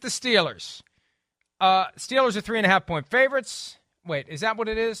 Steelers are 3.5-point favorites. Wait, is that what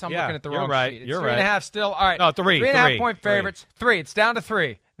it is? I'm looking at the wrong sheet. It's you're 3.5 still. All right. No, 3. 3.5-point favorites. 3. It's down to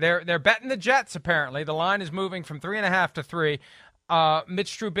 3. They're betting the Jets. Apparently, the line is moving from 3.5 to 3.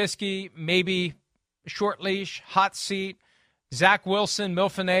 Mitch Trubisky, maybe short leash, hot seat. Zach Wilson,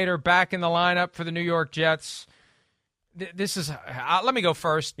 Milfinator back in the lineup for the New York Jets. This is let me go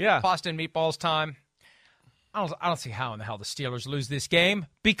first. Yeah. Boston Meatballs time. I don't see how in the hell the Steelers lose this game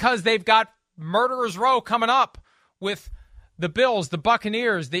because they've got Murderers Row coming up with the Bills, the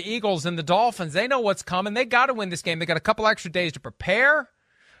Buccaneers, the Eagles, and the Dolphins. They know what's coming. They got to win this game. They got a couple extra days to prepare.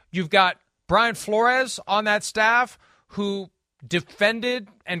 You've got Brian Flores on that staff who defended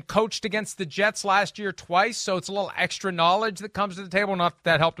and coached against the Jets last year twice, so it's a little extra knowledge that comes to the table. Not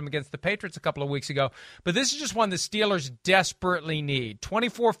that helped him against the Patriots a couple of weeks ago, but this is just one the Steelers desperately need.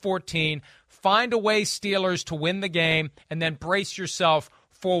 24-14, find a way, Steelers, to win the game, and then brace yourself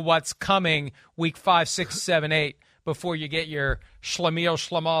for what's coming week 5, 6, 7, 8 before you get your Schlemiel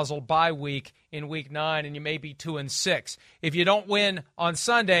Schlemazel bye week in week 9, and you may be 2-6. If you don't win on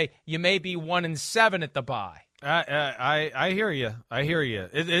Sunday, you may be 1-7 at the bye. I hear you.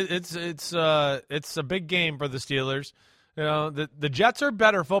 It's a big game for the Steelers. You know, the Jets are a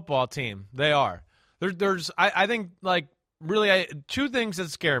better football team. They are. I think like really two things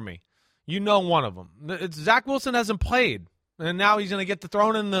that scare me. You know, one of them. It's Zach Wilson hasn't played, and now he's going to get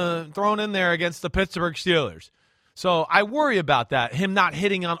thrown in there against the Pittsburgh Steelers. So I worry about that. Him not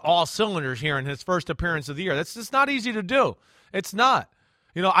hitting on all cylinders here in his first appearance of the year. That's just not easy to do. It's not.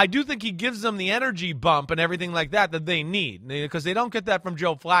 You know, I do think he gives them the energy bump and everything like that they need, because they don't get that from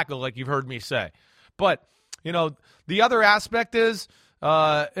Joe Flacco, like you've heard me say. But, you know, the other aspect is,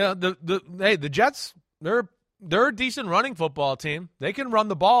 the Jets, they're a decent running football team. They can run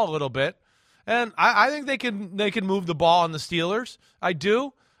the ball a little bit, and I think they can move the ball on the Steelers. I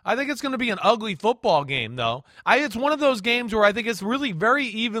do. I think it's going to be an ugly football game, though. It's one of those games where I think it's really very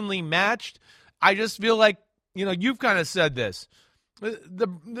evenly matched. I just feel like, you've kind of said this. The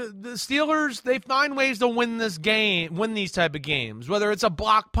Steelers, they find ways to win these type of games. Whether it's a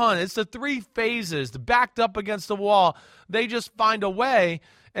block punt, it's the three phases, the backed up against the wall. They just find a way,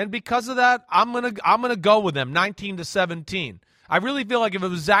 and because of that, I'm gonna go with them, 19-17. I really feel like if it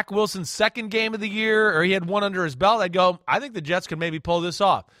was Zach Wilson's second game of the year or he had one under his belt, I'd go, I think the Jets could maybe pull this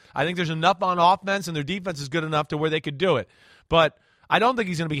off. I think there's enough on offense and their defense is good enough to where they could do it. But I don't think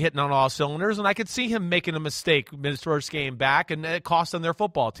he's going to be hitting on all cylinders, and I could see him making a mistake in his first game back, and it cost them their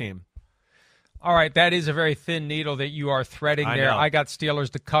football team. All right, that is a very thin needle that you are threading there. I got Steelers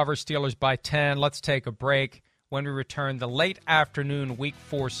to cover, Steelers by 10. Let's take a break. When we return, the late afternoon Week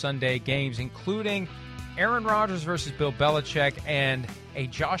 4 Sunday games, including Aaron Rodgers versus Bill Belichick and a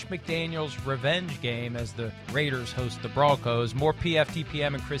Josh McDaniels revenge game as the Raiders host the Broncos. More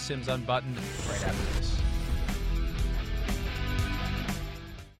PFTPM and Chris Sims Unbuttoned right after this.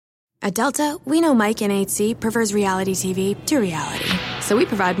 At Delta, we know Mike in 8C prefers reality TV to reality. So we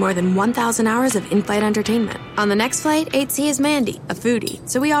provide more than 1,000 hours of in-flight entertainment. On the next flight, 8C is Mandy, a foodie.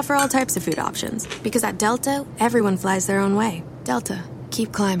 So we offer all types of food options. Because at Delta, everyone flies their own way. Delta,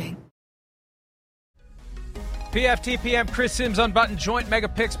 keep climbing. PFTPM, Chris Sims Unbuttoned, joint Mega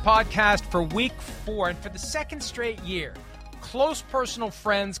Picks podcast for Week 4. And for the second straight year, close personal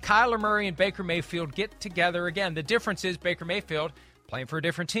friends Kyler Murray and Baker Mayfield get together again. The difference is Baker Mayfield playing for a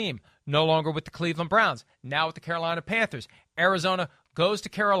different team, no longer with the Cleveland Browns, now with the Carolina Panthers. Arizona goes to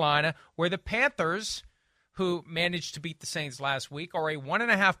Carolina, where the Panthers, who managed to beat the Saints last week, are a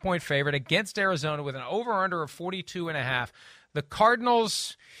 1.5-point favorite against Arizona with an over-under of 42.5. The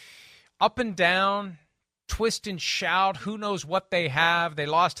Cardinals, up and down, twist and shout. Who knows what they have? They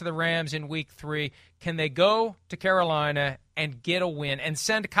lost to the Rams in Week 3. Can they go to Carolina and get a win and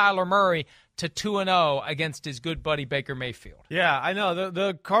send Kyler Murray to 2-0 against his good buddy Baker Mayfield? Yeah, I know.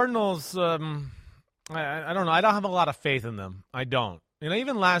 The Cardinals, I don't know. I don't have a lot of faith in them. I don't.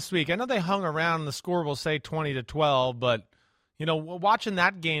 Even last week, I know they hung around. The score will say 20-12, but, watching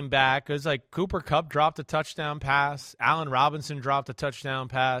that game back, it was like Cooper Kupp dropped a touchdown pass. Allen Robinson dropped a touchdown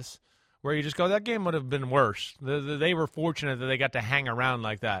pass, where you just go, that game would have been worse. They were fortunate that they got to hang around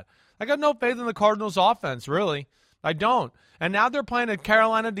like that. I got no faith in the Cardinals' offense, really. I don't. And now they're playing a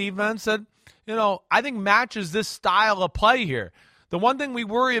Carolina defense that, I think matches this style of play here. The one thing we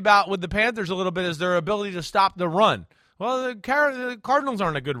worry about with the Panthers a little bit is their ability to stop the run. Well, the Cardinals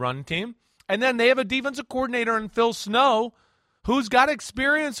aren't a good run team. And then they have a defensive coordinator in Phil Snow who's got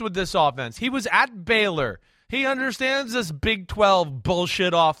experience with this offense. He was at Baylor. He understands this Big 12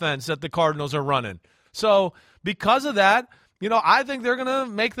 bullshit offense that the Cardinals are running. So because of that, I think they're going to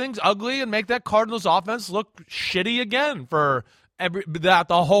make things ugly and make that Cardinals offense look shitty again for the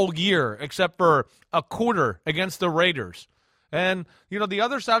whole year, except for a quarter against the Raiders. And, the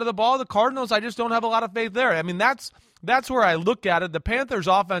other side of the ball, the Cardinals, I just don't have a lot of faith there. I mean, that's where I look at it. The Panthers'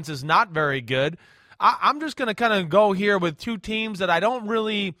 offense is not very good. I'm just going to kind of go here with two teams that I don't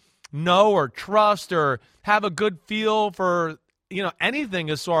really know or trust or have a good feel for, anything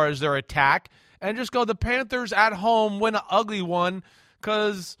as far as their attack, and just go the Panthers at home, win an ugly one,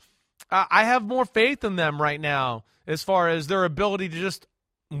 because I have more faith in them right now as far as their ability to just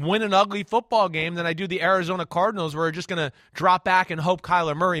win an ugly football game than I do the Arizona Cardinals, where we're just going to drop back and hope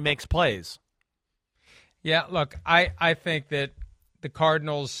Kyler Murray makes plays. Yeah, look, I think that the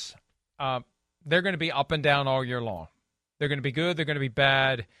Cardinals, they're going to be up and down all year long. They're going to be good. They're going to be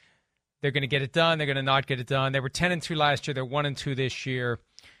bad. They're going to get it done. They're going to not get it done. They were 10-2 last year. They're 1-2 this year.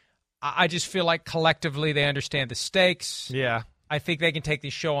 I just feel like collectively they understand the stakes. Yeah. I think they can take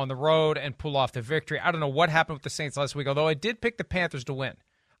this show on the road and pull off the victory. I don't know what happened with the Saints last week, although I did pick the Panthers to win.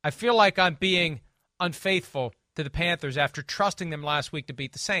 I feel like I'm being unfaithful to the Panthers after trusting them last week to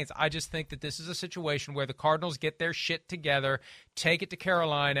beat the Saints. I just think that this is a situation where the Cardinals get their shit together, take it to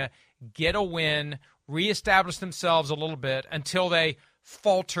Carolina, get a win, reestablish themselves a little bit until they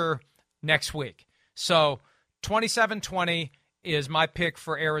falter next week. So 27-20 is my pick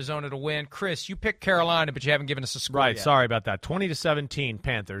for Arizona to win. Chris, you picked Carolina, but you haven't given us a score yet. Sorry about that. 20-17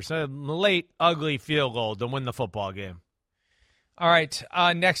 Panthers. A late, ugly field goal to win the football game. All right,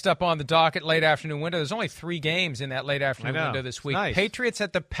 next up on the docket, late afternoon window. There's only 3 games in that late afternoon window this week. Nice. Patriots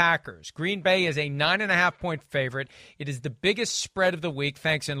at the Packers. Green Bay is a 9.5-point favorite. It is the biggest spread of the week,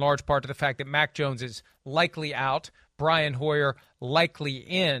 thanks in large part to the fact that Mac Jones is likely out, Brian Hoyer likely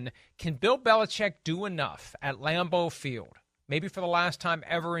in. Can Bill Belichick do enough at Lambeau Field, maybe for the last time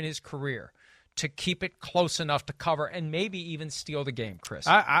ever in his career, to keep it close enough to cover and maybe even steal the game, Chris.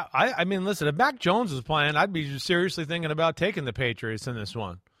 I mean, listen, if Mac Jones was playing, I'd be seriously thinking about taking the Patriots in this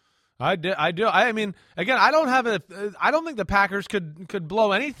one. I do. I mean, again, I don't think the Packers could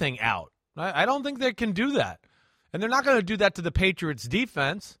blow anything out. I don't think they can do that. And they're not going to do that to the Patriots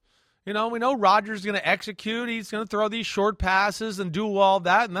defense. We know Rodgers is going to execute. He's going to throw these short passes and do all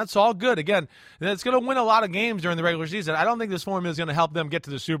that, and that's all good. Again, it's going to win a lot of games during the regular season. I don't think this formula is going to help them get to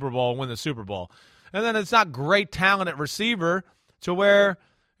the Super Bowl and win the Super Bowl. And then it's not great talent at receiver to where,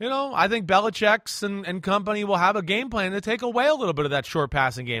 I think Belichick's and company will have a game plan to take away a little bit of that short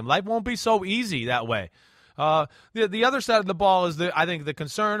passing game. Life won't be so easy that way. The other side of the ball is, I think, the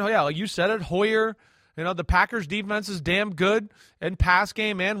concern. Oh, yeah, like you said it, Hoyer. The Packers defense is damn good in pass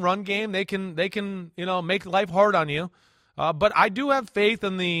game and run game. They can make life hard on you. But I do have faith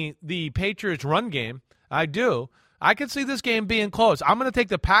in the Patriots run game. I do. I could see this game being close. I'm going to take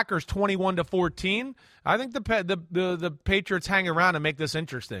the Packers 21-14. I think the Patriots hang around and make this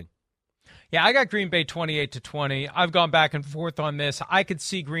interesting. Yeah, I got Green Bay 28-20. I've gone back and forth on this. I could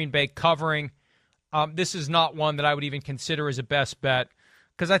see Green Bay covering. This is not one that I would even consider as a best bet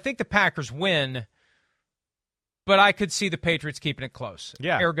because I think the Packers win. But I could see the Patriots keeping it close.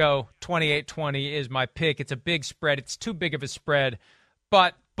 Yeah. Ergo, 28-20 is my pick. It's a big spread. It's too big of a spread.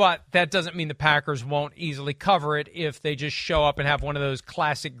 But that doesn't mean the Packers won't easily cover it if they just show up and have one of those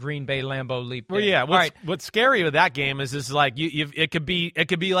classic Green Bay Lambeau leap games. Well, yeah. What's scary with that game is like it could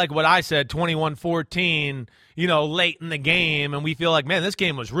be like what I said, 21-14, late in the game, and we feel like, man, this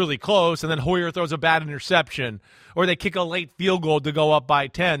game was really close, and then Hoyer throws a bad interception, or they kick a late field goal to go up by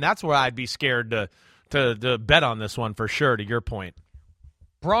 10. That's where I'd be scared to bet on this one for sure, to your point.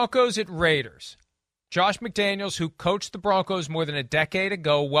 Broncos at Raiders. Josh McDaniels, who coached the Broncos more than a decade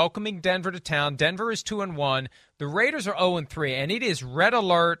ago, welcoming Denver to town. Denver is 2-1. The Raiders are 0-3, and it is red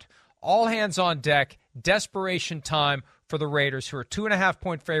alert, all hands on deck, desperation time for the Raiders, who are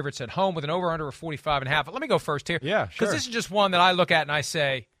 2.5-point favorites at home with an over-under of 45.5. But let me go first here. Yeah, sure. Because this is just one that I look at and I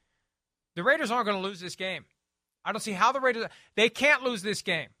say, the Raiders aren't going to lose this game. I don't see how the Raiders – they can't lose this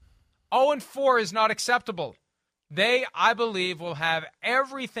game. 0-4 is not acceptable. They, I believe, will have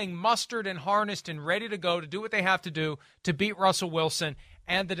everything mustered and harnessed and ready to go to do what they have to do to beat Russell Wilson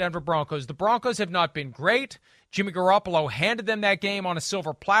and the Denver Broncos. The Broncos have not been great. Jimmy Garoppolo handed them that game on a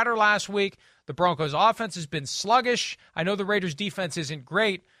silver platter last week. The Broncos' offense has been sluggish. I know the Raiders' defense isn't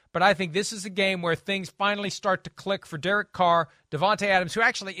great, but I think this is a game where things finally start to click for Derek Carr, Devontae Adams, who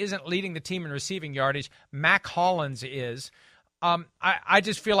actually isn't leading the team in receiving yardage. Mac Hollins is. I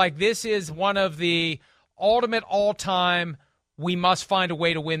just feel like this is one of the ultimate all-time, we must find a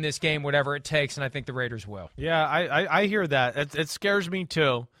way to win this game, whatever it takes, and I think the Raiders will. Yeah, I hear that. It scares me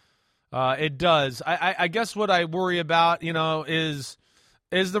too. It does. I guess what I worry about, is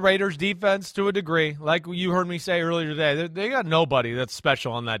the Raiders' defense to a degree. Like you heard me say earlier today, they got nobody that's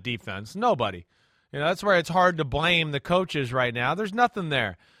special on that defense. Nobody. That's where it's hard to blame the coaches right now. There's nothing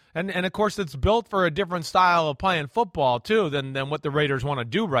there. And of course, it's built for a different style of playing football, too, than what the Raiders want to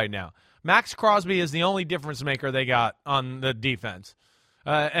do right now. Max Crosby is the only difference maker they got on the defense.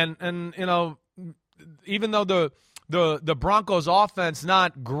 And even though the Broncos' offense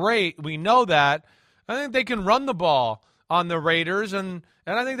not great, we know that, I think they can run the ball on the Raiders, and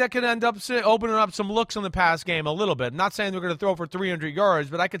I think that could end up opening up some looks in the pass game a little bit. I'm not saying they're going to throw for 300 yards,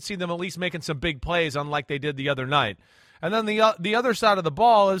 but I could see them at least making some big plays, unlike they did the other night. And then the other side of the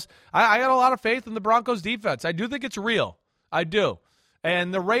ball is I got a lot of faith in the Broncos defense. I do think it's real. I do.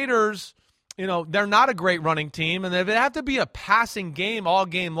 And the Raiders, they're not a great running team. And if it had to be a passing game all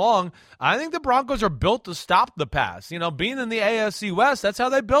game long, I think the Broncos are built to stop the pass. Being in the AFC West, that's how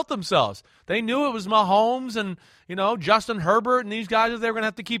they built themselves. They knew it was Mahomes and, Justin Herbert and these guys that they were going to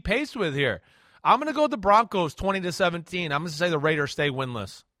have to keep pace with here. I'm going to go with the Broncos 20-17. I'm going to say the Raiders stay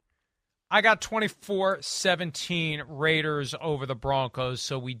winless. I got 24-17 Raiders over the Broncos,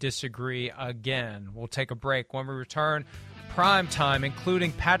 so we disagree again. We'll take a break. When we return, prime time,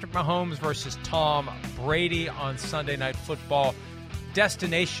 including Patrick Mahomes versus Tom Brady on Sunday Night Football.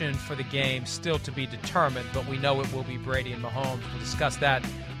 Destination for the game still to be determined, but we know it will be Brady and Mahomes. We'll discuss that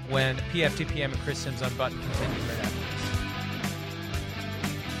when PFTPM and Chris Sims Unbuttoned continue right after this.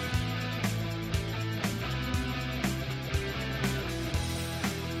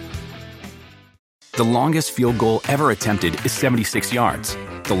 The longest field goal ever attempted is 76 yards.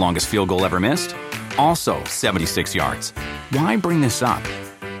 The longest field goal ever missed? Also 76 yards. Why bring this up?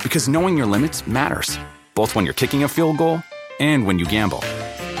 Because knowing your limits matters, both when you're kicking a field goal and when you gamble.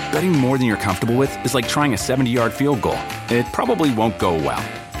 Betting more than you're comfortable with is like trying a 70-yard field goal. It probably won't go well.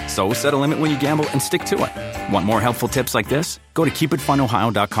 So set a limit when you gamble and stick to it. Want more helpful tips like this? Go to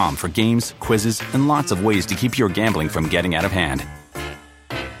keepitfunohio.com for games, quizzes, and lots of ways to keep your gambling from getting out of hand.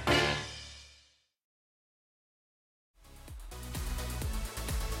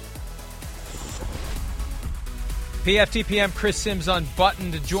 PFTPM, Chris Sims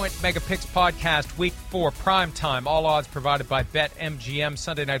Unbuttoned, Joint Mega Picks Podcast, Week 4, Prime Time. All odds provided by BetMGM.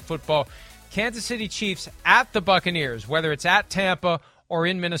 Sunday Night Football. Kansas City Chiefs at the Buccaneers, whether it's at Tampa or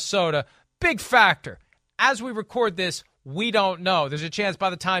in Minnesota. Big factor. As we record this, we don't know. There's a chance by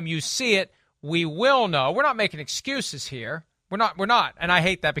the time you see it, we will know. We're not making excuses here. We're not. And I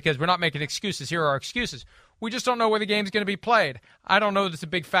hate that because we're not making excuses. Here are our excuses. We just don't know where the game's going to be played. I don't know that it's a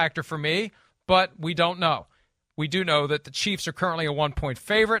big factor for me, but we don't know. We do know that the Chiefs are currently a 1-point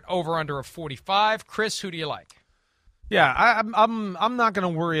favorite, over under a 45. Chris, who do you like? Yeah, I'm not going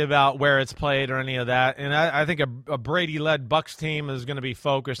to worry about where it's played or any of that. And I think a Brady-led Bucs team is going to be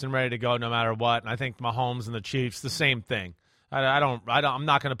focused and ready to go no matter what. And I think Mahomes and the Chiefs, the same thing. I'm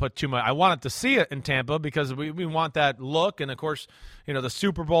not going to put too much. I wanted to see it in Tampa because we want that look. And of course, the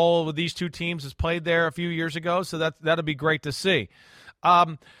Super Bowl with these two teams was played there a few years ago, so that'll be great to see.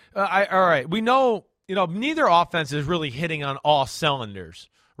 All right, we know. Neither offense is really hitting on all cylinders,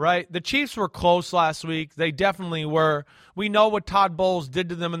 right? The Chiefs were close last week. They definitely were. We know what Todd Bowles did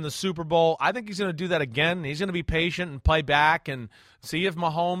to them in the Super Bowl. I think he's going to do that again. He's going to be patient and play back and see if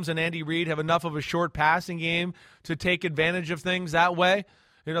Mahomes and Andy Reid have enough of a short passing game to take advantage of things that way.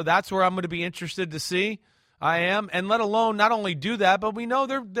 That's where I'm going to be interested to see. I am. And let alone not only do that, but we know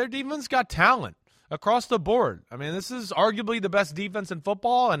their defense got talent across the board. I mean, this is arguably the best defense in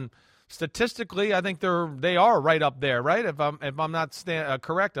football, and statistically, I think they are right up there, right? If I'm not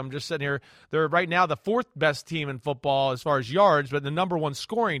correct, I'm just sitting here. They're right now the fourth best team in football as far as yards, but the number one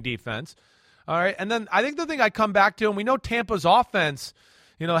scoring defense. All right, and then I think the thing I come back to, and we know Tampa's offense,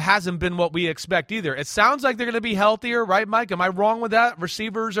 hasn't been what we expect either. It sounds like they're going to be healthier, right, Mike? Am I wrong with that?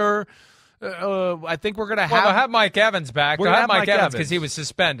 Receivers are. I think we're going to have. Well, they'll have Mike Evans back. They'll have Mike Evans because he was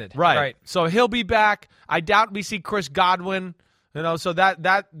suspended. Right. So he'll be back. I doubt we see Chris Godwin. So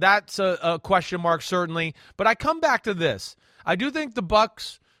that's a question mark, certainly. But I come back to this. I do think the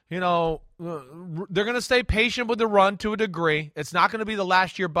Bucs, they're going to stay patient with the run to a degree. It's not going to be the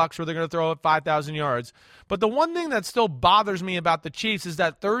last year Bucs where they're going to throw it 5,000 yards. But the one thing that still bothers me about the Chiefs is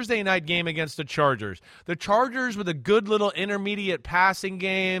that Thursday night game against the Chargers. The Chargers with a good little intermediate passing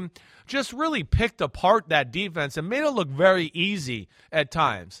game just really picked apart that defense and made it look very easy at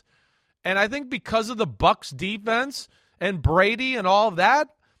times. And I think because of the Bucs defense and Brady and all of that,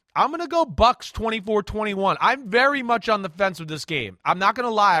 I'm going to go Bucs 24-21. I'm very much on the fence with this game. I'm not going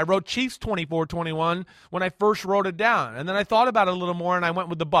to lie. I wrote Chiefs 24-21 when I first wrote it down. And then I thought about it a little more, and I went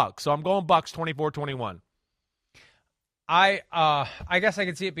with the Bucs. So I'm going Bucs 24-21. I guess I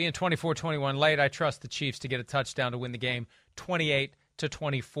could see it being 24-21 late. I trust the Chiefs to get a touchdown to win the game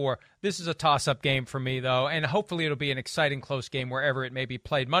 28-24. This is a toss-up game for me, though, and hopefully it'll be an exciting, close game wherever it may be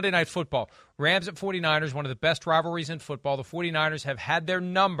played. Monday Night Football, Rams at 49ers, one of the best rivalries in football. The 49ers have had their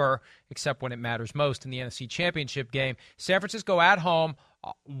number, except when it matters most in the NFC Championship game. San Francisco at home,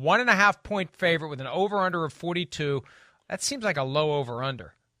 1.5-point favorite with an over-under of 42. That seems like a low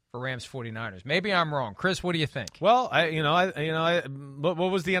over-under for Rams 49ers. Maybe I'm wrong. Chris, what do you think? Well,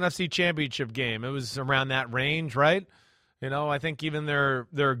 what was the NFC Championship game? It was around that range, right? I think even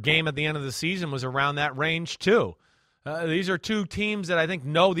their game at the end of the season was around that range too. These are two teams that I think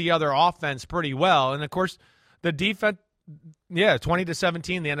know the other offense pretty well. And, of course, the defense,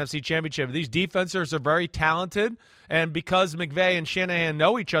 20-17, the NFC Championship. These defenses are very talented, and because McVay and Shanahan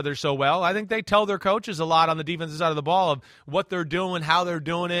know each other so well, I think they tell their coaches a lot on the defensive side of the ball of what they're doing, how they're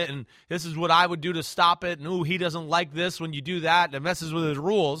doing it, and this is what I would do to stop it, and, ooh, he doesn't like this when you do that, and it messes with his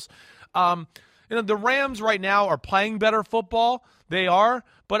rules. The Rams right now are playing better football. They are.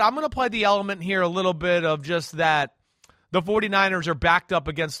 But I'm going to play the element here a little bit of just that the 49ers are backed up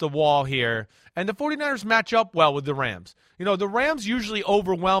against the wall here. And the 49ers match up well with the Rams. The Rams usually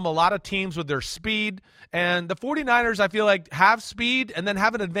overwhelm a lot of teams with their speed. And the 49ers, I feel like, have speed and then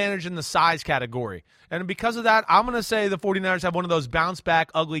have an advantage in the size category. And because of that, I'm going to say the 49ers have one of those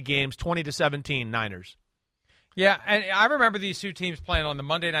bounce-back ugly games, 20-17 Niners. Yeah, and I remember these two teams playing on the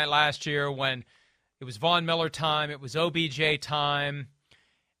Monday night last year when it was Von Miller time, it was OBJ time,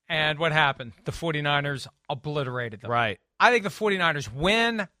 and what happened? The 49ers obliterated them. Right. I think the 49ers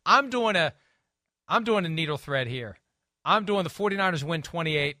win. I'm doing a needle thread here. I'm doing the 49ers win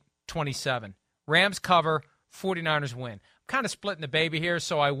 28-27. Rams cover, 49ers win. I'm kind of splitting the baby here,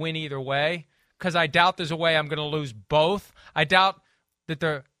 so I win either way because I doubt there's a way I'm going to lose both. I doubt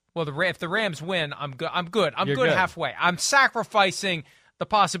that if the Rams win, I'm good. I'm good halfway. I'm sacrificing the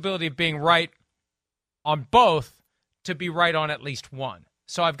possibility of being right on both to be right on at least one.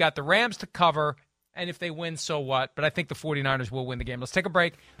 So I've got the Rams to cover, and if they win, so what? But I think the 49ers will win the game. Let's take a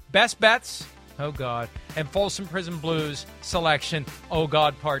break. Best bets, oh God, and Folsom Prison Blues selection, oh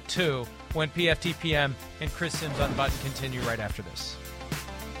God, part 2, when PFTPM and Chris Sims Unbuttoned continue right after this.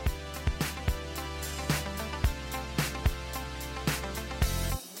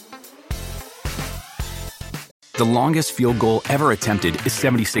 The longest field goal ever attempted is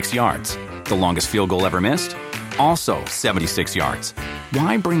 76 yards. The longest field goal ever missed? Also 76 yards.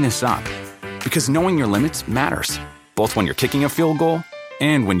 Why bring this up? Because knowing your limits matters, both when you're kicking a field goal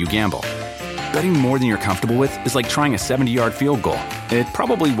and when you gamble. Betting more than you're comfortable with is like trying a 70-yard field goal. It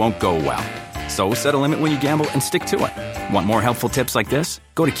probably won't go well. So set a limit when you gamble and stick to it. Want more helpful tips like this?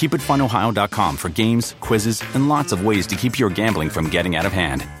 Go to keepitfunohio.com for games, quizzes, and lots of ways to keep your gambling from getting out of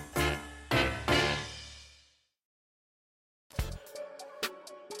hand.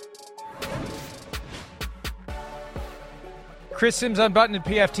 Chris Sims Unbuttoned at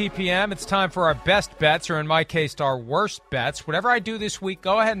PFTPM. It's time for our best bets, or in my case, our worst bets. Whatever I do this week,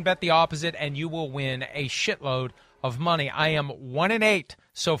 go ahead and bet the opposite, and you will win a shitload of money. I am 1-8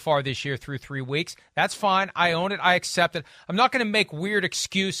 so far this year through 3 weeks. That's fine. I own it. I accept it. I'm not going to make weird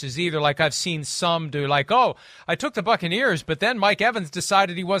excuses either, like I've seen some do, like, oh, I took the Buccaneers, but then Mike Evans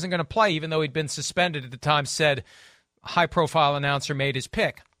decided he wasn't going to play, even though he'd been suspended at the time, said high-profile announcer made his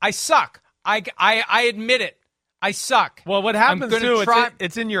pick. I suck. I admit it. I suck. Well, what happens too?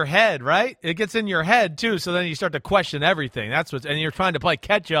 It's in your head, right? It gets in your head too. So then you start to question everything. And you're trying to play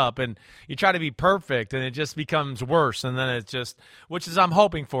catch up, and you try to be perfect, and it just becomes worse. And then it's just, which is I'm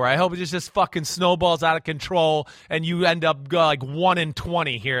hoping for. I hope it just fucking snowballs out of control, and you end up like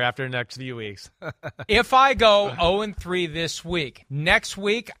 1-20 here after the next few weeks. If I go 0-3 this week, next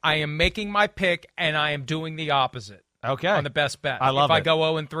week I am making my pick, and I am doing the opposite. Okay. On the best bet. I love it. If I go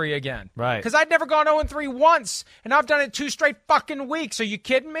 0-3 again. Right. Because I'd never gone 0-3 once, and I've done it 2 straight fucking weeks. Are you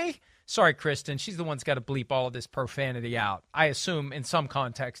kidding me? Sorry, Kristen. She's the one that's got to bleep all of this profanity out. I assume in some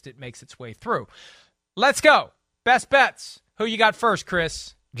context it makes its way through. Let's go. Best bets. Who you got first,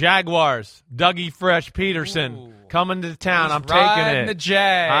 Chris? Jaguars. Dougie Fresh Peterson coming to town. He's I'm taking riding it. The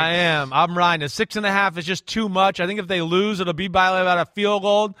Jags. I am. I'm riding it. 6.5 is just too much. I think if they lose, it'll be by about a field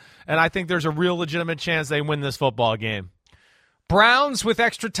goal, and I think there's a real legitimate chance they win this football game. Browns with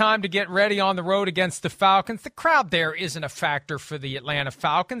extra time to get ready on the road against the Falcons. The crowd there isn't a factor for the Atlanta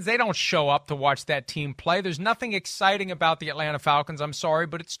Falcons. They don't show up to watch that team play. There's nothing exciting about the Atlanta Falcons. I'm sorry,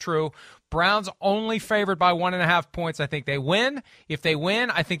 but it's true. Browns only favored by 1.5 points. I think they win. If they win,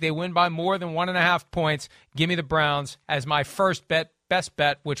 I think they win by more than 1.5 points. Give me the Browns as my first bet, best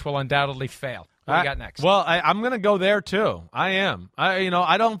bet, which will undoubtedly fail. What do you got next? Well, I'm going to go there too. I am.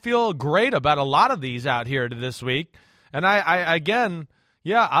 I don't feel great about a lot of these out here this week. And I'm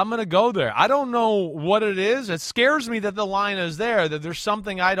going to go there. I don't know what it is. It scares me that the line is there, that there's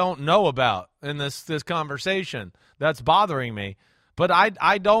something I don't know about in this conversation that's bothering me. But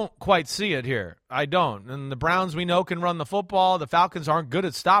I don't quite see it here. I don't. And the Browns, we know, can run the football. The Falcons aren't good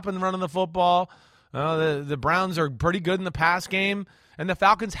at stopping running the football. The Browns are pretty good in the pass game. And the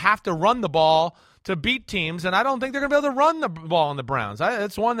Falcons have to run the ball to beat teams, and I don't think they're going to be able to run the ball on the Browns.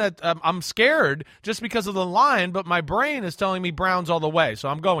 It's one that I'm scared just because of the line, but my brain is telling me Browns all the way, so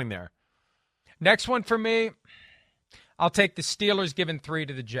I'm going there. Next one for me, I'll take the Steelers giving 3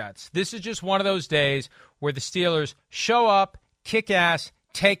 to the Jets. This is just one of those days where the Steelers show up, kick ass,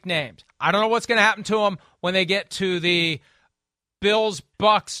 take names. I don't know what's going to happen to them when they get to the Bills,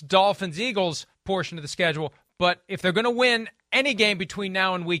 Bucks, Dolphins, Eagles portion of the schedule, but if they're going to win any game between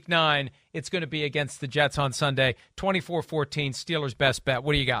now and Week 9, it's going to be against the Jets on Sunday. 24-14, Steelers' best bet.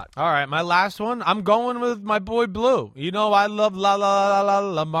 What do you got? All right, my last one, I'm going with my boy Blue. You know I love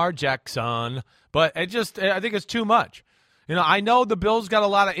Lamar Jackson, but I think it's too much. I know the Bills got a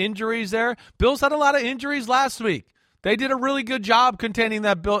lot of injuries there. Bills had a lot of injuries last week. They did a really good job containing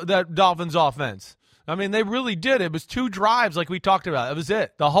that Dolphins offense. I mean, they really did. It was 2 drives like we talked about. That was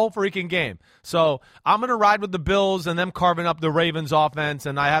it, the whole freaking game. So I'm going to ride with the Bills and them carving up the Ravens offense,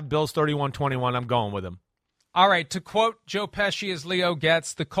 and I have Bills 31-21. I'm going with them. All right, to quote Joe Pesci as Leo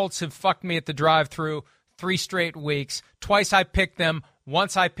gets, the Colts have fucked me at the drive-thru 3 straight weeks. Twice I picked them.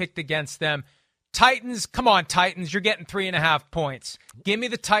 Once I picked against them. Titans, come on, Titans. You're getting 3.5 points. Give me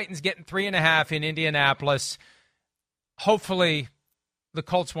the Titans getting 3.5 in Indianapolis. Hopefully the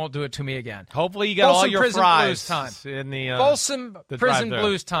Colts won't do it to me again. Hopefully you got all your fries in the Folsom Prison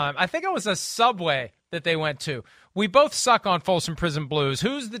Blues time. I think it was a Subway that they went to. We both suck on Folsom Prison Blues.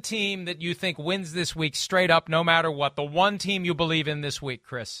 Who's the team that you think wins this week straight up no matter what? The one team you believe in this week,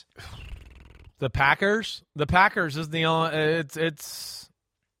 Chris? The Packers. The Packers is the only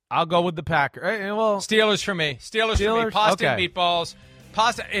I'll go with the Packers. Well, Steelers for me. Steelers for me. Pasta and meatballs.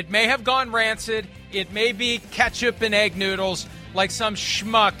 Pasta. It may have gone rancid. It may be ketchup and egg noodles like some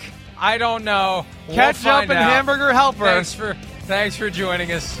schmuck. I don't know. Ketchup and hamburger helper. Thanks for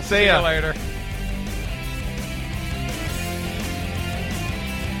joining us. See you later.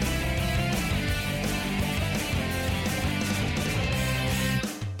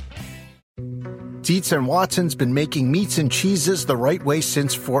 Dietz & Watson's been making meats and cheeses the right way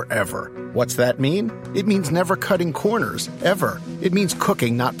since forever. What's that mean? It means never cutting corners, ever. It means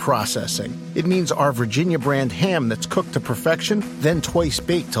cooking, not processing. It means our Virginia brand ham that's cooked to perfection, then twice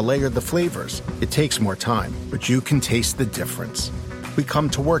baked to layer the flavors. It takes more time, but you can taste the difference. We come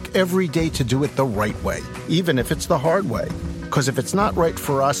to work every day to do it the right way, even if it's the hard way. Because if it's not right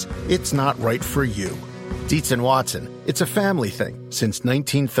for us, it's not right for you. Dietz & Watson, it's a family thing since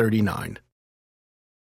 1939.